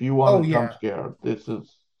if you want a jump scare, this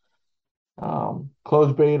is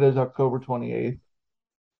closed beta is October 28th.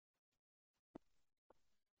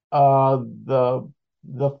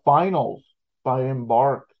 The finals by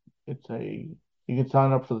Embark. You can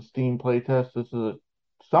sign up for the Steam playtest. This is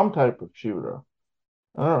some type of shooter.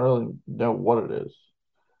 I don't really know what it is.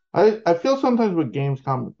 I feel sometimes with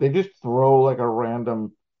Gamescom they just throw like a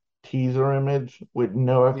random teaser image with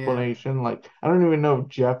no explanation. Yeah. Like I don't even know if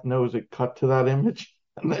Jeff knows it cut to that image,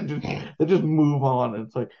 and they just move on. And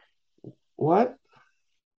it's like, what?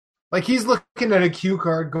 Like he's looking at a cue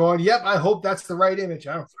card, going, "Yep, I hope that's the right image."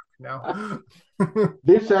 I don't fucking know.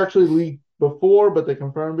 This actually leaked before, but they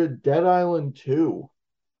confirmed it. Dead Island 2.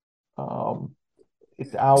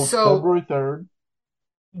 It's out February 3rd.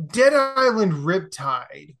 Dead Island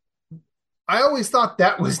Riptide. I always thought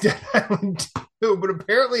that was Dead Island 2, but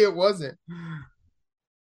apparently it wasn't.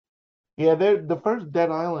 Yeah, the first Dead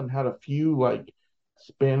Island had a few like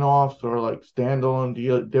spin-offs or like standalone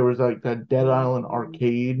deal. There was like that Dead Island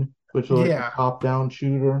Arcade, which was like a top-down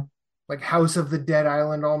shooter. Like House of the Dead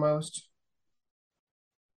Island almost.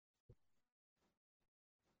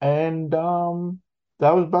 And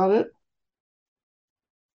that was about it.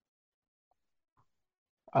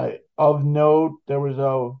 Of note, there was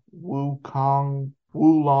a Wulong.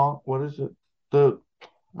 What is it?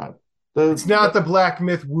 It's not the Black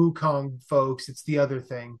Myth Wukong, folks. It's the other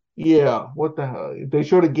thing. Yeah, what the hell? They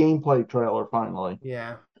showed a gameplay trailer finally.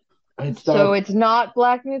 Yeah. So it's not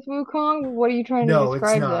Black Myth Wukong? What are you trying to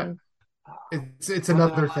describe then? It's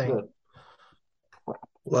another thing.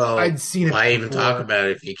 Well, I'd seen it. Why even talk about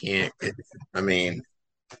it if you can't? I mean,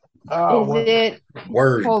 is it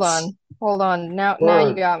words? Hold on. Now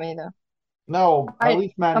you got me though. No, at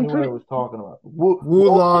least Matt knew what I was talking about.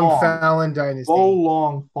 Wulong Fallen Dynasty.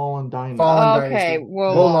 Wulong Fallen Dynasty. Okay,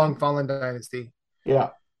 Wulong Fallen Dynasty. Yeah,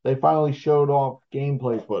 they finally showed off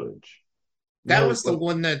gameplay footage. That was the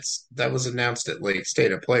one that was announced at like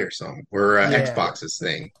State of Play or something, or Xbox's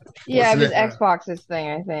thing. Yeah, it was Xbox's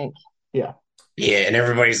thing, I think. Yeah. Yeah, and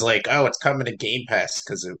everybody's like, "Oh, it's coming to Game Pass,"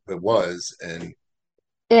 because it was, and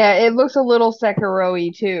yeah, it looks a little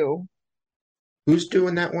Sekiro-y too. Who's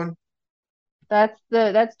doing that one? That's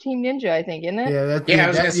Team Ninja, I think, isn't it? I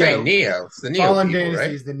was gonna say Neo. It's the Neo Fallen people, Dynasty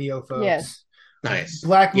right? is the Neo folks. Yes. Nice.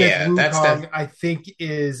 Black Myth Wukong, I think,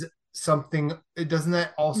 is something. Doesn't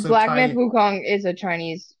that also Black Myth Wukong is a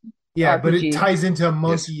Chinese RPG. But it ties into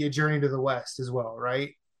Monkey, A Journey to the West as well,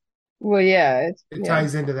 right? Well, yeah, it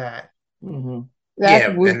ties into that. Mm-hmm.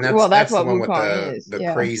 That's what Wukong is.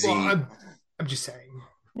 The crazy. Well, I'm just saying.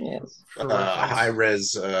 Yes. High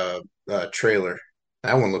res trailer.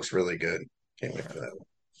 That one looks really good. Can't wait for that one.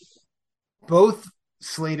 Both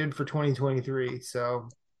slated for 2023, so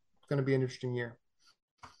it's going to be an interesting year.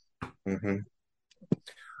 Mm-hmm.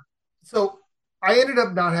 So I ended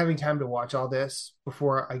up not having time to watch all this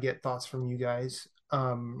before I get thoughts from you guys.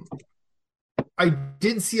 I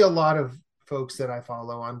did see a lot of folks that I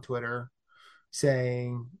follow on Twitter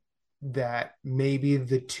saying that maybe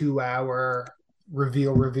the 2-hour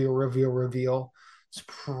reveal is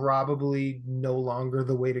probably no longer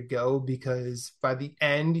the way to go, because by the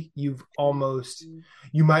end you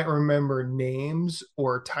might remember names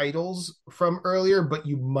or titles from earlier, but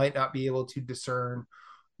you might not be able to discern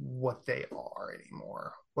what they are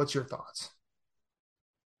anymore. What's your thoughts?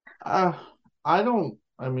 I've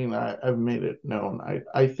made it known.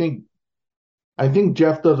 I think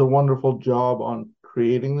Jeff does a wonderful job on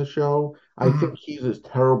creating the show. I think he's a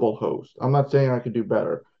terrible host. I'm not saying I could do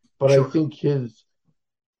better, but I think his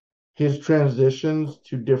transitions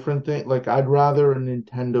to different things, like I'd rather a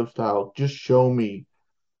Nintendo style, just show me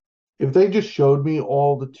if they just showed me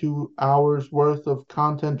all the 2 hours worth of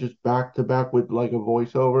content just back to back with like a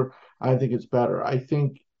voiceover, I think it's better. I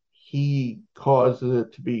think he causes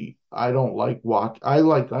it to be. I don't like watch. I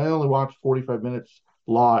only watched 45 minutes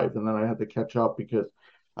live, and then I had to catch up because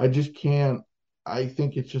I just can't. I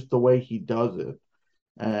think it's just the way he does it,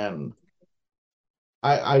 and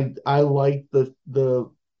I like the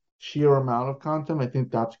sheer amount of content. I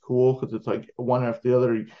think that's cool because it's like one after the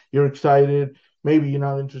other. You're excited. Maybe you're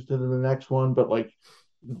not interested in the next one, but like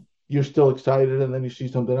you're still excited, and then you see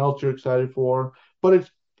something else you're excited for. But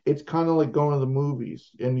it's kind of like going to the movies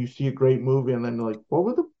and you see a great movie, and then you're like, what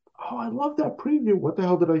were the? Oh, I love that preview. What the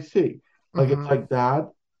hell did I see? Like it's like that.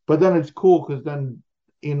 But then it's cool because then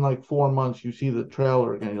in like 4 months you see the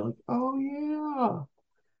trailer again. You're like, oh yeah.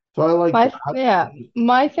 So I like that.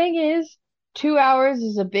 My thing is 2 hours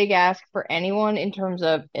is a big ask for anyone in terms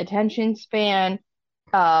of attention span,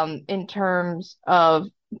 in terms of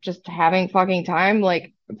just having fucking time.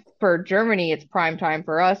 Like for Germany, it's prime time.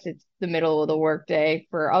 For us, it's the middle of the workday.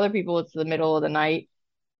 For other people, it's the middle of the night.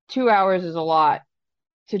 2 hours is a lot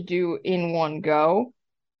to do in one go.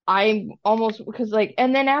 I'm almost because like,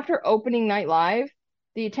 and then after opening night live,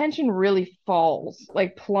 the attention really falls,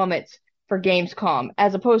 like plummets for Gamescom,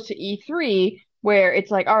 as opposed to E3, where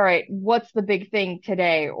it's like, all right, what's the big thing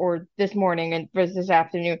today or this morning and this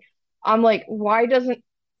afternoon? I'm like, why doesn't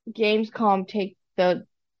Gamescom take the,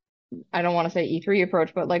 I don't want to say E3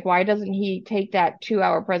 approach, but like, why doesn't he take that 2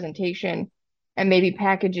 hour presentation and maybe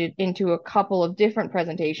package it into a couple of different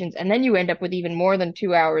presentations? And then you end up with even more than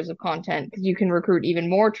 2 hours of content because you can recruit even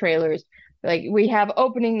more trailers. Like we have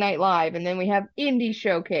opening night live, and then we have indie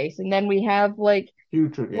showcase, and then we have like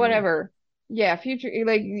future game. Whatever. Yeah, future,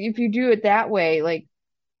 like if you do it that way, like,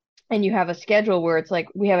 and you have a schedule where it's like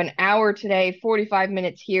we have an hour today, 45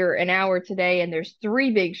 minutes here, an hour today, and there's 3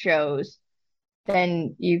 big shows,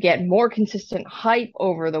 then you get more consistent hype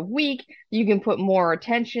over the week. You can put more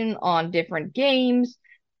attention on different games.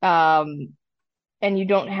 And you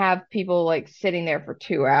don't have people like sitting there for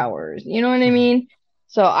 2 hours. You know what I mean?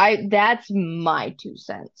 So that's my 2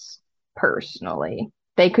 cents personally.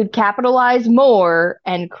 They could capitalize more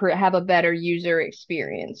and have a better user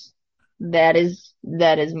experience. That is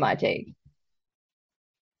my take.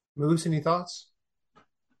 Moose, any thoughts?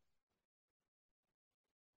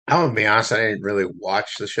 I'm gonna be honest, I didn't really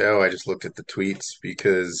watch the show. I just looked at the tweets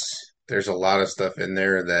because there's a lot of stuff in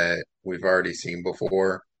there that we've already seen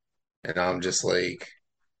before. And I'm just like,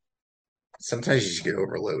 sometimes you just get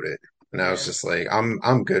overloaded. And I was just like,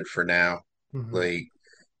 I'm good for now. Like,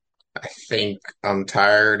 I think I'm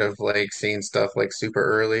tired of like seeing stuff like super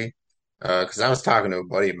early. Because I was talking to a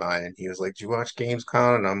buddy of mine, and he was like, "Did you watch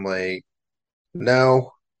Gamescom?" And I'm like,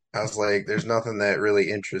 "No." I was like, "There's nothing that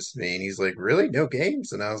really interests me." And he's like, "Really? No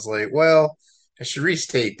games?" And I was like, "Well, I should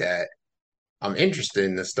restate that. I'm interested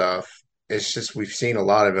in this stuff. It's just we've seen a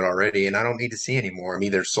lot of it already, and I don't need to see anymore. I'm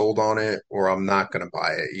either sold on it or I'm not going to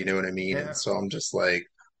buy it. You know what I mean?" Yeah. And so I'm just like,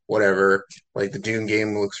 whatever. Like the Dune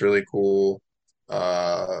game looks really cool.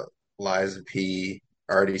 Uh, Lies of P.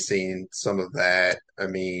 Already seen some of that. I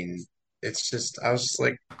mean, it's just I was just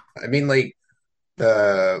like, I mean, like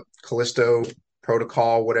the Callisto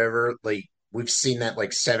Protocol, whatever. Like we've seen that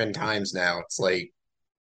like 7 times now. It's like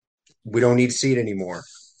we don't need to see it anymore.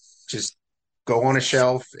 Just go on a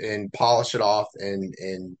shelf and polish it off and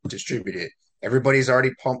distribute it. Everybody's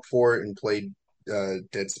already pumped for it and played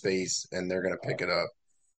Dead Space, and they're gonna pick it up.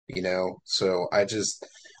 You know, so I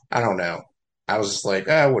don't know. I was just like,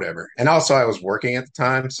 whatever. And also, I was working at the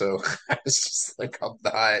time, so I was just like, I'm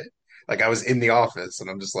not like I was in the office, and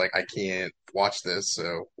I'm just like, I can't watch this,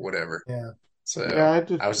 so whatever. Yeah. So yeah,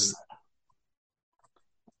 I was just,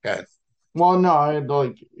 go ahead. Well, no, I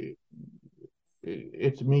like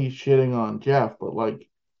it's me shitting on Jeff, but like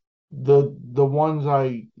the ones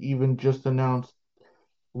I even just announced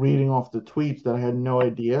reading off the tweets that I had no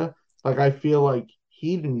idea. Like I feel like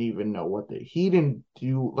he didn't even know he didn't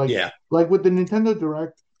do like Yeah. like with the Nintendo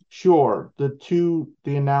Direct, sure, the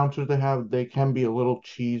announcers they can be a little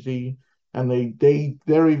cheesy and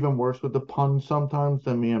they're even worse with the puns sometimes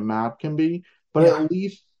than me and Matt can be, but Yeah. at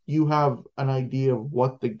least you have an idea of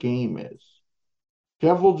what the game is.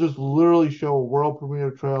 Jeff will just literally show a world premiere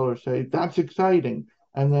trailer, say, that's exciting.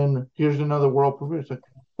 And then here's another world premiere. It's like,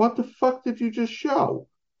 what the fuck did you just show?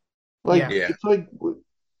 Like, Yeah. it's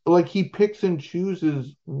like he picks and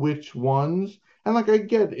chooses which ones. And like, I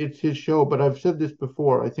get it's his show, but I've said this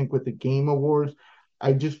before. I think with the Game Awards,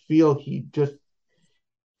 I just feel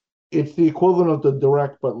it's the equivalent of the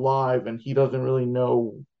Direct, but live, and he doesn't really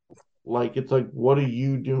know. Like, it's like, what are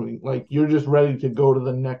you doing? Like, you're just ready to go to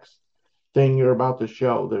the next thing you're about to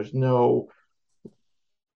show. There's no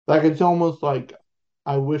Like it's almost like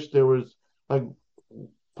I wish there was like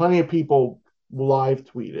plenty of people live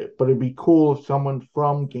tweet it, but it'd be cool if someone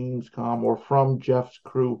from Gamescom or from Jeff's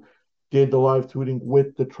crew did the live tweeting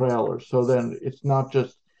with the trailer. So then it's not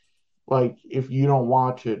just like if you don't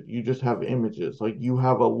watch it, you just have images. Like you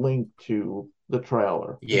have a link to the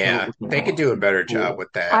trailer to go Yeah, with they could now. do a better job Cool.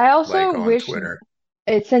 with that, I like also on wish Twitter.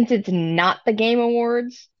 since it's not the Game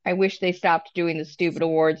Awards, I wish they stopped doing the stupid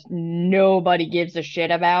awards nobody gives a shit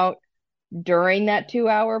about during that 2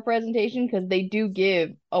 hour presentation because they do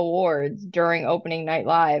give awards during opening night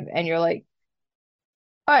live, and you're like,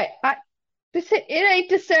 all right, it ain't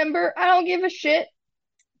December. I don't give a shit.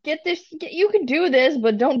 You can do this,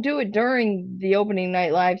 but don't do it during the opening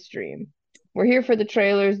night live stream. We're here for the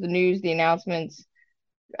trailers, the news, the announcements.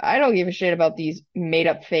 I don't give a shit about these made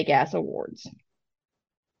up fake ass awards.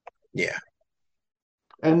 Yeah.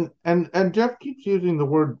 And Jeff keeps using the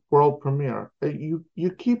word world premiere. You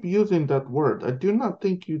keep using that word. I do not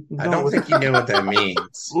think you know. I don't think you know what that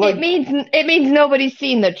means. Like, it means nobody's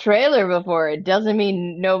seen the trailer before. It doesn't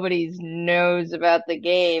mean nobody knows about the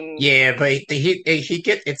game. Yeah, but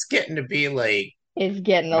it's getting to be like It's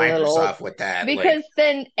getting a Microsoft little with that. because Like,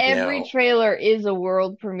 then every you know, trailer is a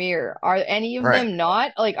world premiere. Are any of right, them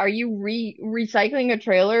not? Like, are you recycling a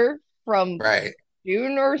trailer from right,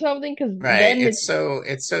 June or something? Because right. then It's so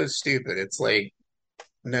stupid. It's like,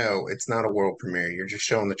 no, it's not a world premiere. You're just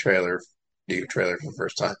showing the new trailer for the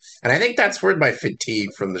first time. And I think that's where my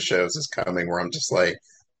fatigue from the shows is coming, where I'm just like,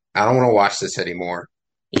 I don't want to watch this anymore.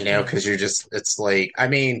 Because it's like, I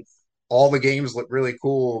mean, all the games look really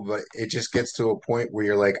cool, but it just gets to a point where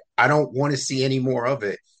you're like, I don't want to see any more of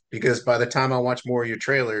it because by the time I watch more of your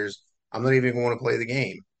trailers, I'm not even going to play the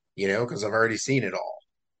game, because I've already seen it all.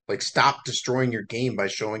 Like, stop destroying your game by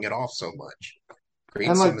showing it off so much. Create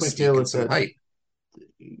and some like mystique Michaela and some said, hype.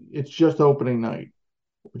 it's just opening night.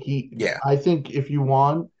 Yeah, I think if you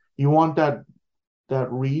want that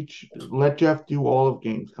reach, let Jeff do all of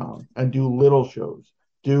Gamescom and do little shows,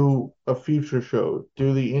 do a future show,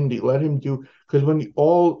 do the indie. Let him do because when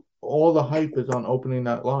all the hype is on opening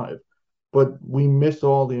night live, but we miss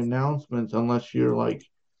all the announcements unless you're like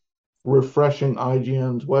refreshing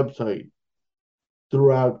IGN's website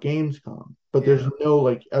throughout Gamescom. But there's no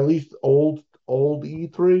like at least old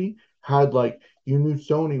E3 had like you knew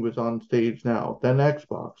Sony was on stage now, then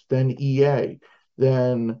Xbox, then EA,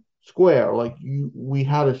 then Square. Like we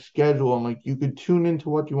had a schedule and like you could tune into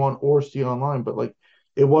what you want or see online, but like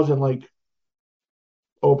it wasn't like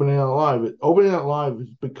opening it live. Opening it live has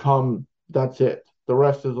become that's it. The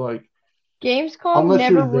rest is like Gamescom unless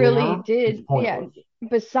never you're really there, it's did. Yeah, pointless.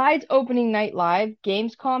 besides opening night live,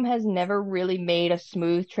 Gamescom has never really made a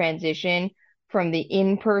smooth transition from the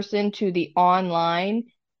in-person to the online,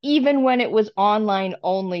 even when it was online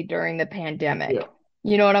only during the pandemic. Yeah.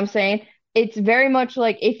 You know what I'm saying? It's very much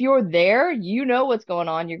like if you're there, you know what's going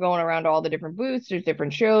on. You're going around to all the different booths, there's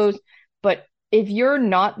different shows, but if you're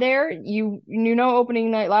not there, you know opening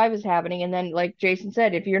night live is happening, and then like Jason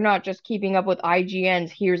said, if you're not just keeping up with IGN's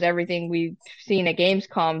here's everything we've seen at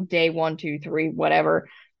Gamescom day 1, 2, 3, whatever,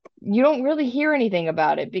 you don't really hear anything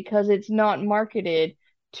about it because it's not marketed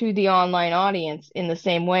to the online audience in the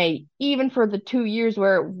same way, even for the 2 years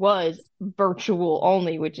where it was virtual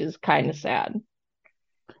only, which is kind of sad.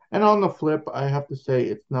 And on the flip, I have to say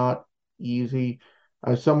it's not easy.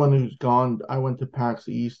 As someone who's gone, I went to PAX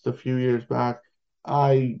East a few years back.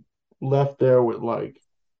 I left there with like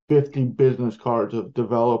 50 business cards of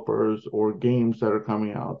developers or games that are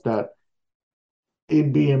coming out that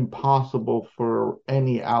it'd be impossible for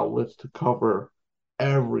any outlets to cover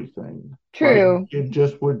everything. True. Like it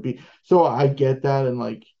just would be. So I get that, and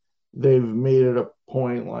like they've made it a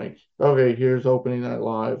point like, okay, here's opening night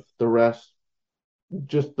live. The rest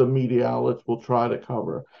just the media outlets will try to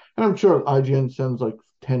cover. And I'm sure IGN sends like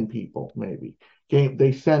 10 people, maybe.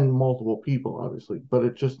 They send multiple people, obviously, but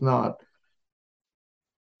it's just not.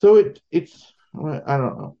 So it's I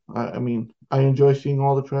don't know. I mean, I enjoy seeing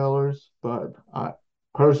all the trailers, but I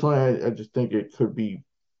personally I just think it could be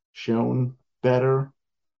shown better.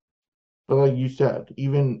 But like you said,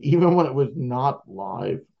 even when it was not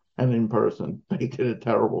live and in person, they did a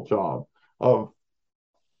terrible job of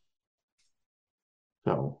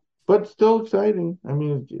so, but still exciting. I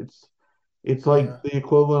mean, it's like the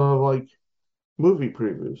equivalent of like movie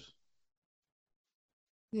previews.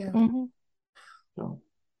 Yeah. Mm-hmm. So,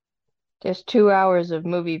 just 2 hours of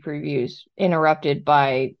movie previews interrupted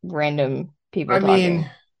by random people talking. Mean,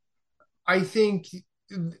 I think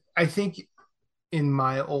in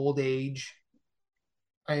my old age,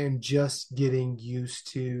 I am just getting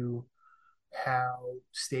used to how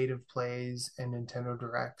State of Plays and Nintendo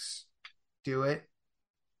Directs do it.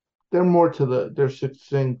 they're more they're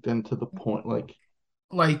succinct and to the point. Like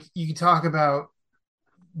you talk about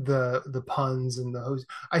the puns and the host.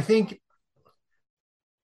 I think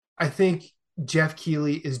Jeff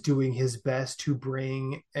Keighley is doing his best to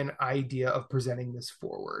bring an idea of presenting this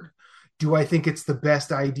forward. Do I think it's the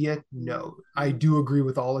best idea? No. I do agree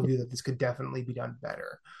with all of you that this could definitely be done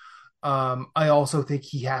better. I also think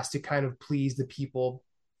he has to kind of please the people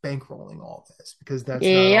bankrolling all this, because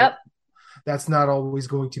that's not always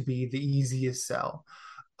going to be the easiest sell.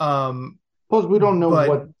 Plus, we don't know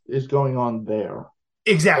what is going on there.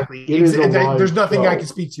 Exactly. There's nothing I can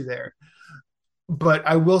speak to there. But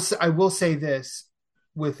I will say this: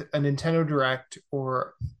 with a Nintendo Direct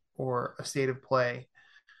or a State of Play,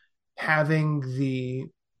 having the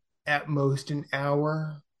at most an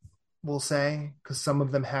hour, we'll say, because some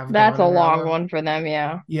of them have that's a long one for them.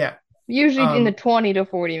 Yeah. Usually in the 20 to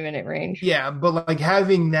 40 minute range. Yeah, but like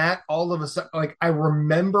having that all of a sudden, like I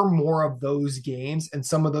remember more of those games, and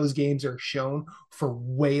some of those games are shown for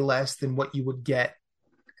way less than what you would get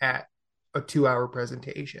at a 2-hour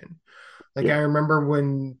presentation. Like I remember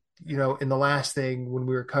when, in the last thing when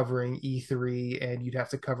we were covering E3 and you'd have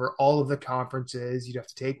to cover all of the conferences, you'd have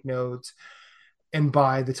to take notes. And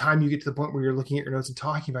by the time you get to the point where you're looking at your notes and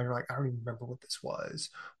talking about it, you're like, I don't even remember what this was.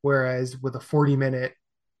 Whereas with a 40-minute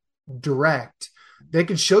Direct, they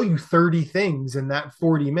could show you 30 things in that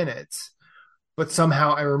 40 minutes, but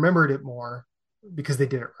somehow I remembered it more because they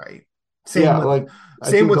did it right. Same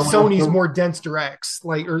with Sony's more dense directs,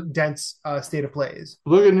 or dense State of Plays.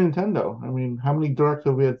 Look at Nintendo. I mean, how many directs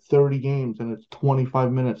have we had? 30 games, and it's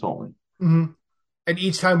 25 minutes only. Mm-hmm. And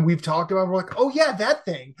each time we've talked about it, we're like, oh yeah, that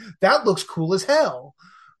thing. That looks cool as hell.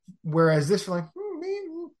 Whereas this, we're like,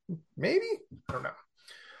 maybe? I don't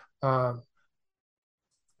know.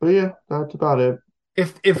 But yeah, that's about it.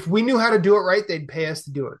 If we knew how to do it right, they'd pay us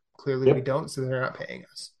to do it. Clearly we don't, so they're not paying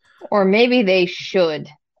us. Or maybe they should.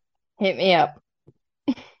 Hit me up.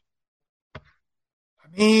 I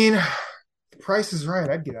mean, the price is right.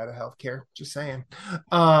 I'd get out of healthcare. Just saying.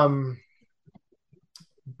 But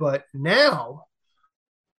now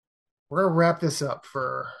we're gonna wrap this up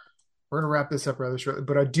rather shortly.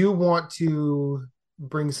 But I do want to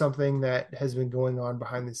bring something that has been going on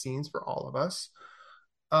behind the scenes for all of us.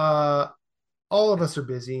 All of us are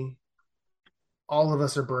busy. All of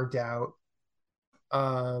us are burnt out.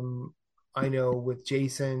 I know with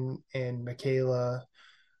Jason and Michaela,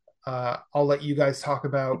 I'll let you guys talk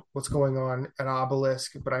about what's going on at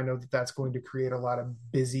Obelisk, but I know that that's going to create a lot of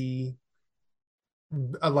busy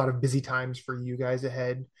times for you guys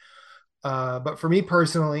ahead. But for me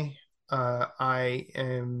personally,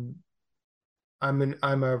 I'm a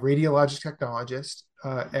radiologic technologist,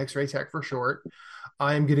 X-ray tech for short.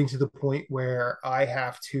 I am getting to the point where I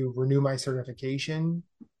have to renew my certification,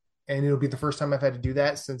 and it'll be the first time I've had to do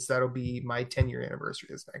that since that'll be my 10-year anniversary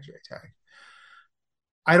as an X-ray tech.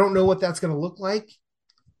 I don't know what that's going to look like.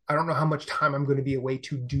 I don't know how much time I'm going to be away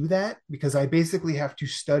to do that, because I basically have to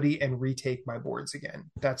study and retake my boards again.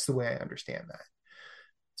 That's the way I understand that.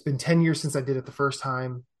 It's been 10 years since I did it the first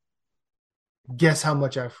time. Guess how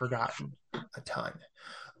much I've forgotten? A ton.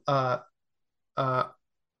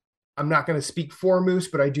 I'm not going to speak for Moose,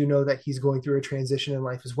 but I do know that he's going through a transition in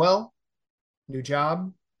life as well. New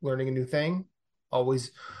job, learning a new thing,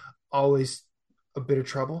 always a bit of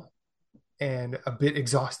trouble and a bit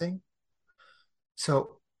exhausting.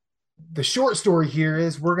 So the short story here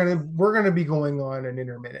is we're gonna be going on an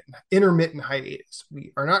intermittent hiatus.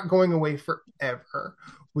 We are not going away forever.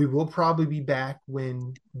 We will probably be back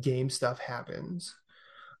when game stuff happens.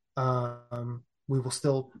 We will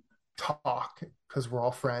still talk because we're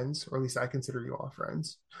all friends, or at least I consider you all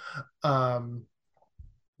friends. But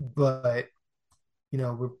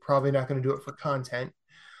we're probably not going to do it for content.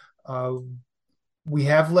 We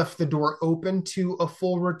have left the door open to a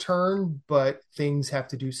full return, but things have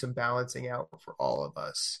to do some balancing out for all of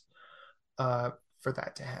us for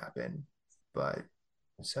that to happen. But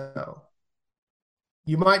so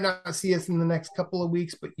you might not see us in the next couple of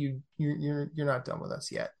weeks, but you're not done with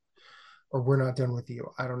us yet, or we're not done with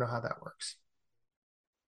you. I don't know how that works.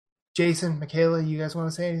 Jason, Michaela, you guys want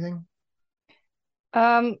to say anything?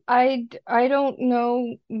 I don't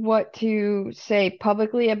know what to say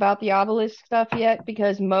publicly about the Obelisk stuff yet,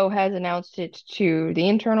 because Mo has announced it to the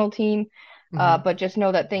internal team. But just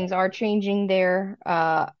know that things are changing there.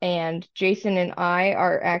 And Jason and I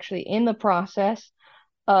are actually in the process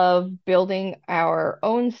of building our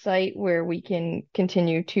own site where we can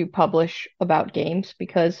continue to publish about games,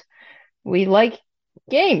 because we like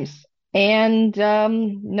games, and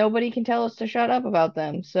nobody can tell us to shut up about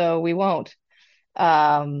them, so we won't.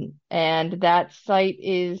 And that site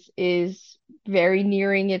is very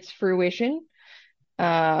nearing its fruition.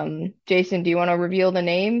 Jason, do you want to reveal the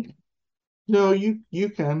name? No, you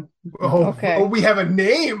can. Oh, okay. Oh, we have a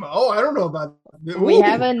name. Oh, I don't know about that. We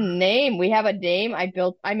have a name. We have a name. I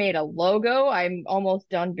made a logo. I'm almost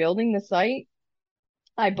done building the site.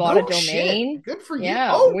 I bought a domain. Shit. Good for you. Yeah,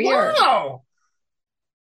 oh, wow.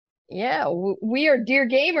 Yeah, we are Dear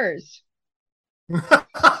Gamers.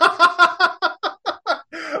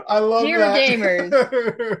 I love Dear that.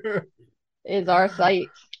 Gamers is our site.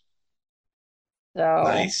 So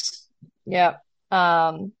nice. Yeah.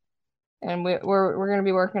 And we're going to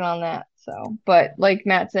be working on that. So, but like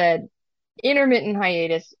Matt said, intermittent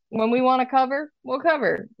hiatus. When we want to cover, we'll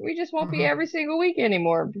cover. We just won't be every single week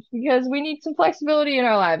anymore because we need some flexibility in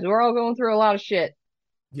our lives. We're all going through a lot of shit.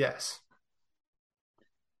 Yes.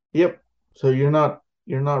 Yep. So you're not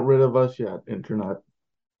rid of us yet, internet.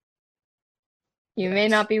 You may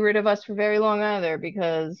not be rid of us for very long either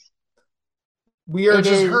because we are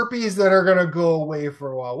just herpes that are going to go away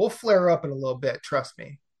for a while. We'll flare up in a little bit. Trust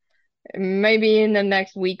me. Maybe in the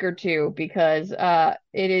next week or two because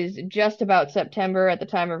it is just about September at the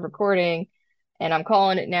time of recording. And I'm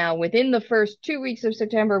calling it now. Within the first 2 weeks of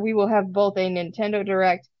September, we will have both a Nintendo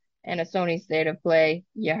Direct and a Sony State of Play.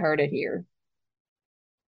 You heard it here.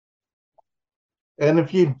 And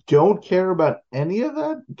if you don't care about any of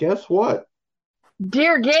that, guess what?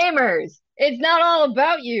 Dear gamers, it's not all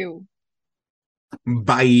about you.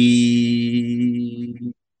 Bye.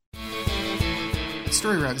 At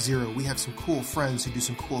Story Route Zero, we have some cool friends who do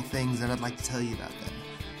some cool things, and I'd like to tell you about them.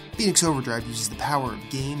 Phoenix Overdrive uses the power of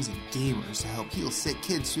games and gamers to help heal sick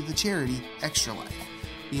kids through the charity Extra Life.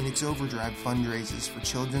 Phoenix Overdrive fundraises for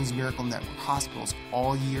Children's Miracle Network hospitals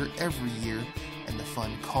all year, every year, and the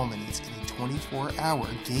fund culminates in a 24-hour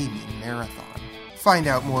gaming marathon. Find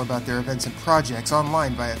out more about their events and projects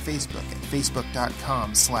online via Facebook at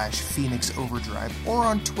facebook.com/Phoenix Overdrive or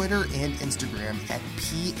on Twitter and Instagram at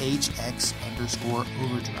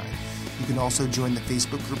PHX_Overdrive. You can also join the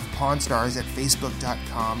Facebook group of Pawn Stars at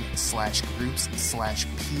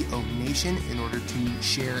facebook.com/groups/PO Nation in order to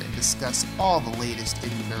share and discuss all the latest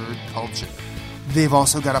in nerd culture. They've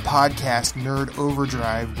also got a podcast, Nerd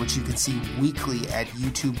Overdrive, which you can see weekly at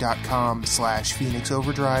youtube.com/Phoenix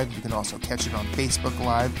Overdrive. You can also catch it on Facebook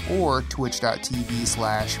Live or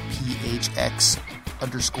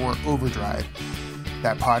twitch.tv/PHX_Overdrive.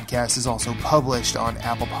 That podcast is also published on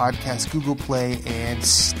Apple Podcasts, Google Play, and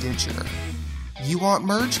Stitcher. You want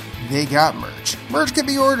merch? They got merch. Merch can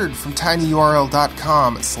be ordered from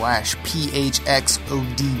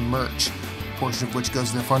tinyurl.com/PHXOD-merch, a portion of which goes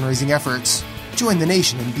to their fundraising efforts. Join the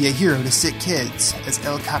nation and be a hero to sick kids, as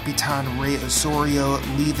El Capitan Rey Osorio,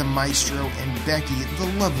 Lee the Maestro, and Becky, the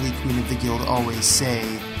lovely queen of the guild, always say,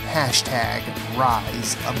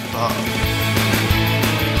 #Rise Above.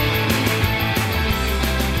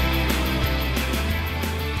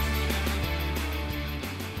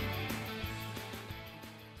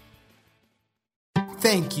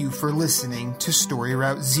 Thank you for listening to Story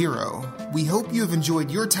Route Zero. We hope you have enjoyed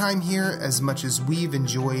your time here as much as we've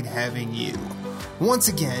enjoyed having you. Once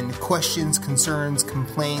again, questions, concerns,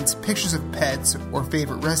 complaints, pictures of pets, or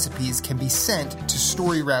favorite recipes can be sent to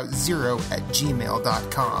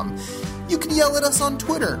storyroute0@gmail.com. You can yell at us on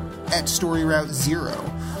Twitter at StoryRoute0.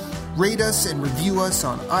 Rate us and review us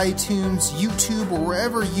on iTunes, YouTube, or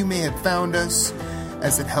wherever you may have found us,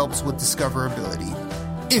 as it helps with discoverability.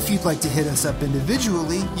 If you'd like to hit us up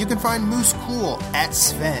individually, you can find Moose Cool at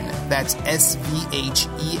Sven, that's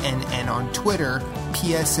SVHENN on Twitter,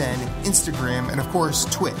 PSN, Instagram, and of course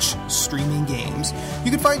Twitch, streaming games.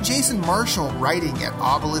 You can find Jason Marshall writing at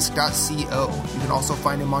obelisk.co. You can also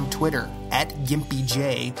find him on Twitter at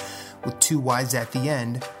GimpyJ with 2 Y's at the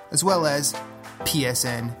end, as well as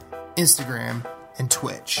PSN, Instagram, and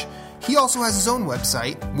Twitch. He also has his own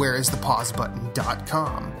website,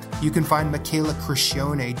 whereisthepausebutton.com. You can find Michaela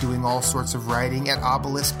Crescione doing all sorts of writing at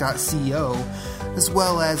obelisk.co, as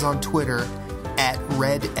well as on Twitter at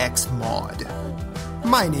RedXMaud.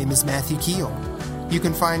 My name is Matthew Keel. You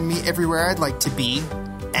can find me everywhere I'd like to be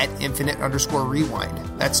at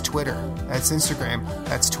Infinite_Rewind. That's Twitter, that's Instagram,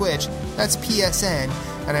 that's Twitch, that's PSN,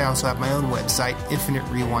 and I also have my own website,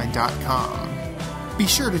 InfiniteRewind.com. Be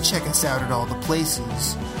sure to check us out at all the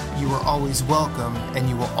places. You are always welcome, and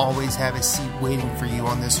you will always have a seat waiting for you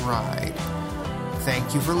on this ride.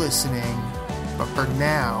 Thank you for listening, but for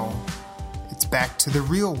now, it's back to the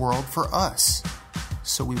real world for us.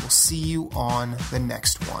 So we will see you on the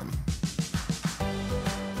next one.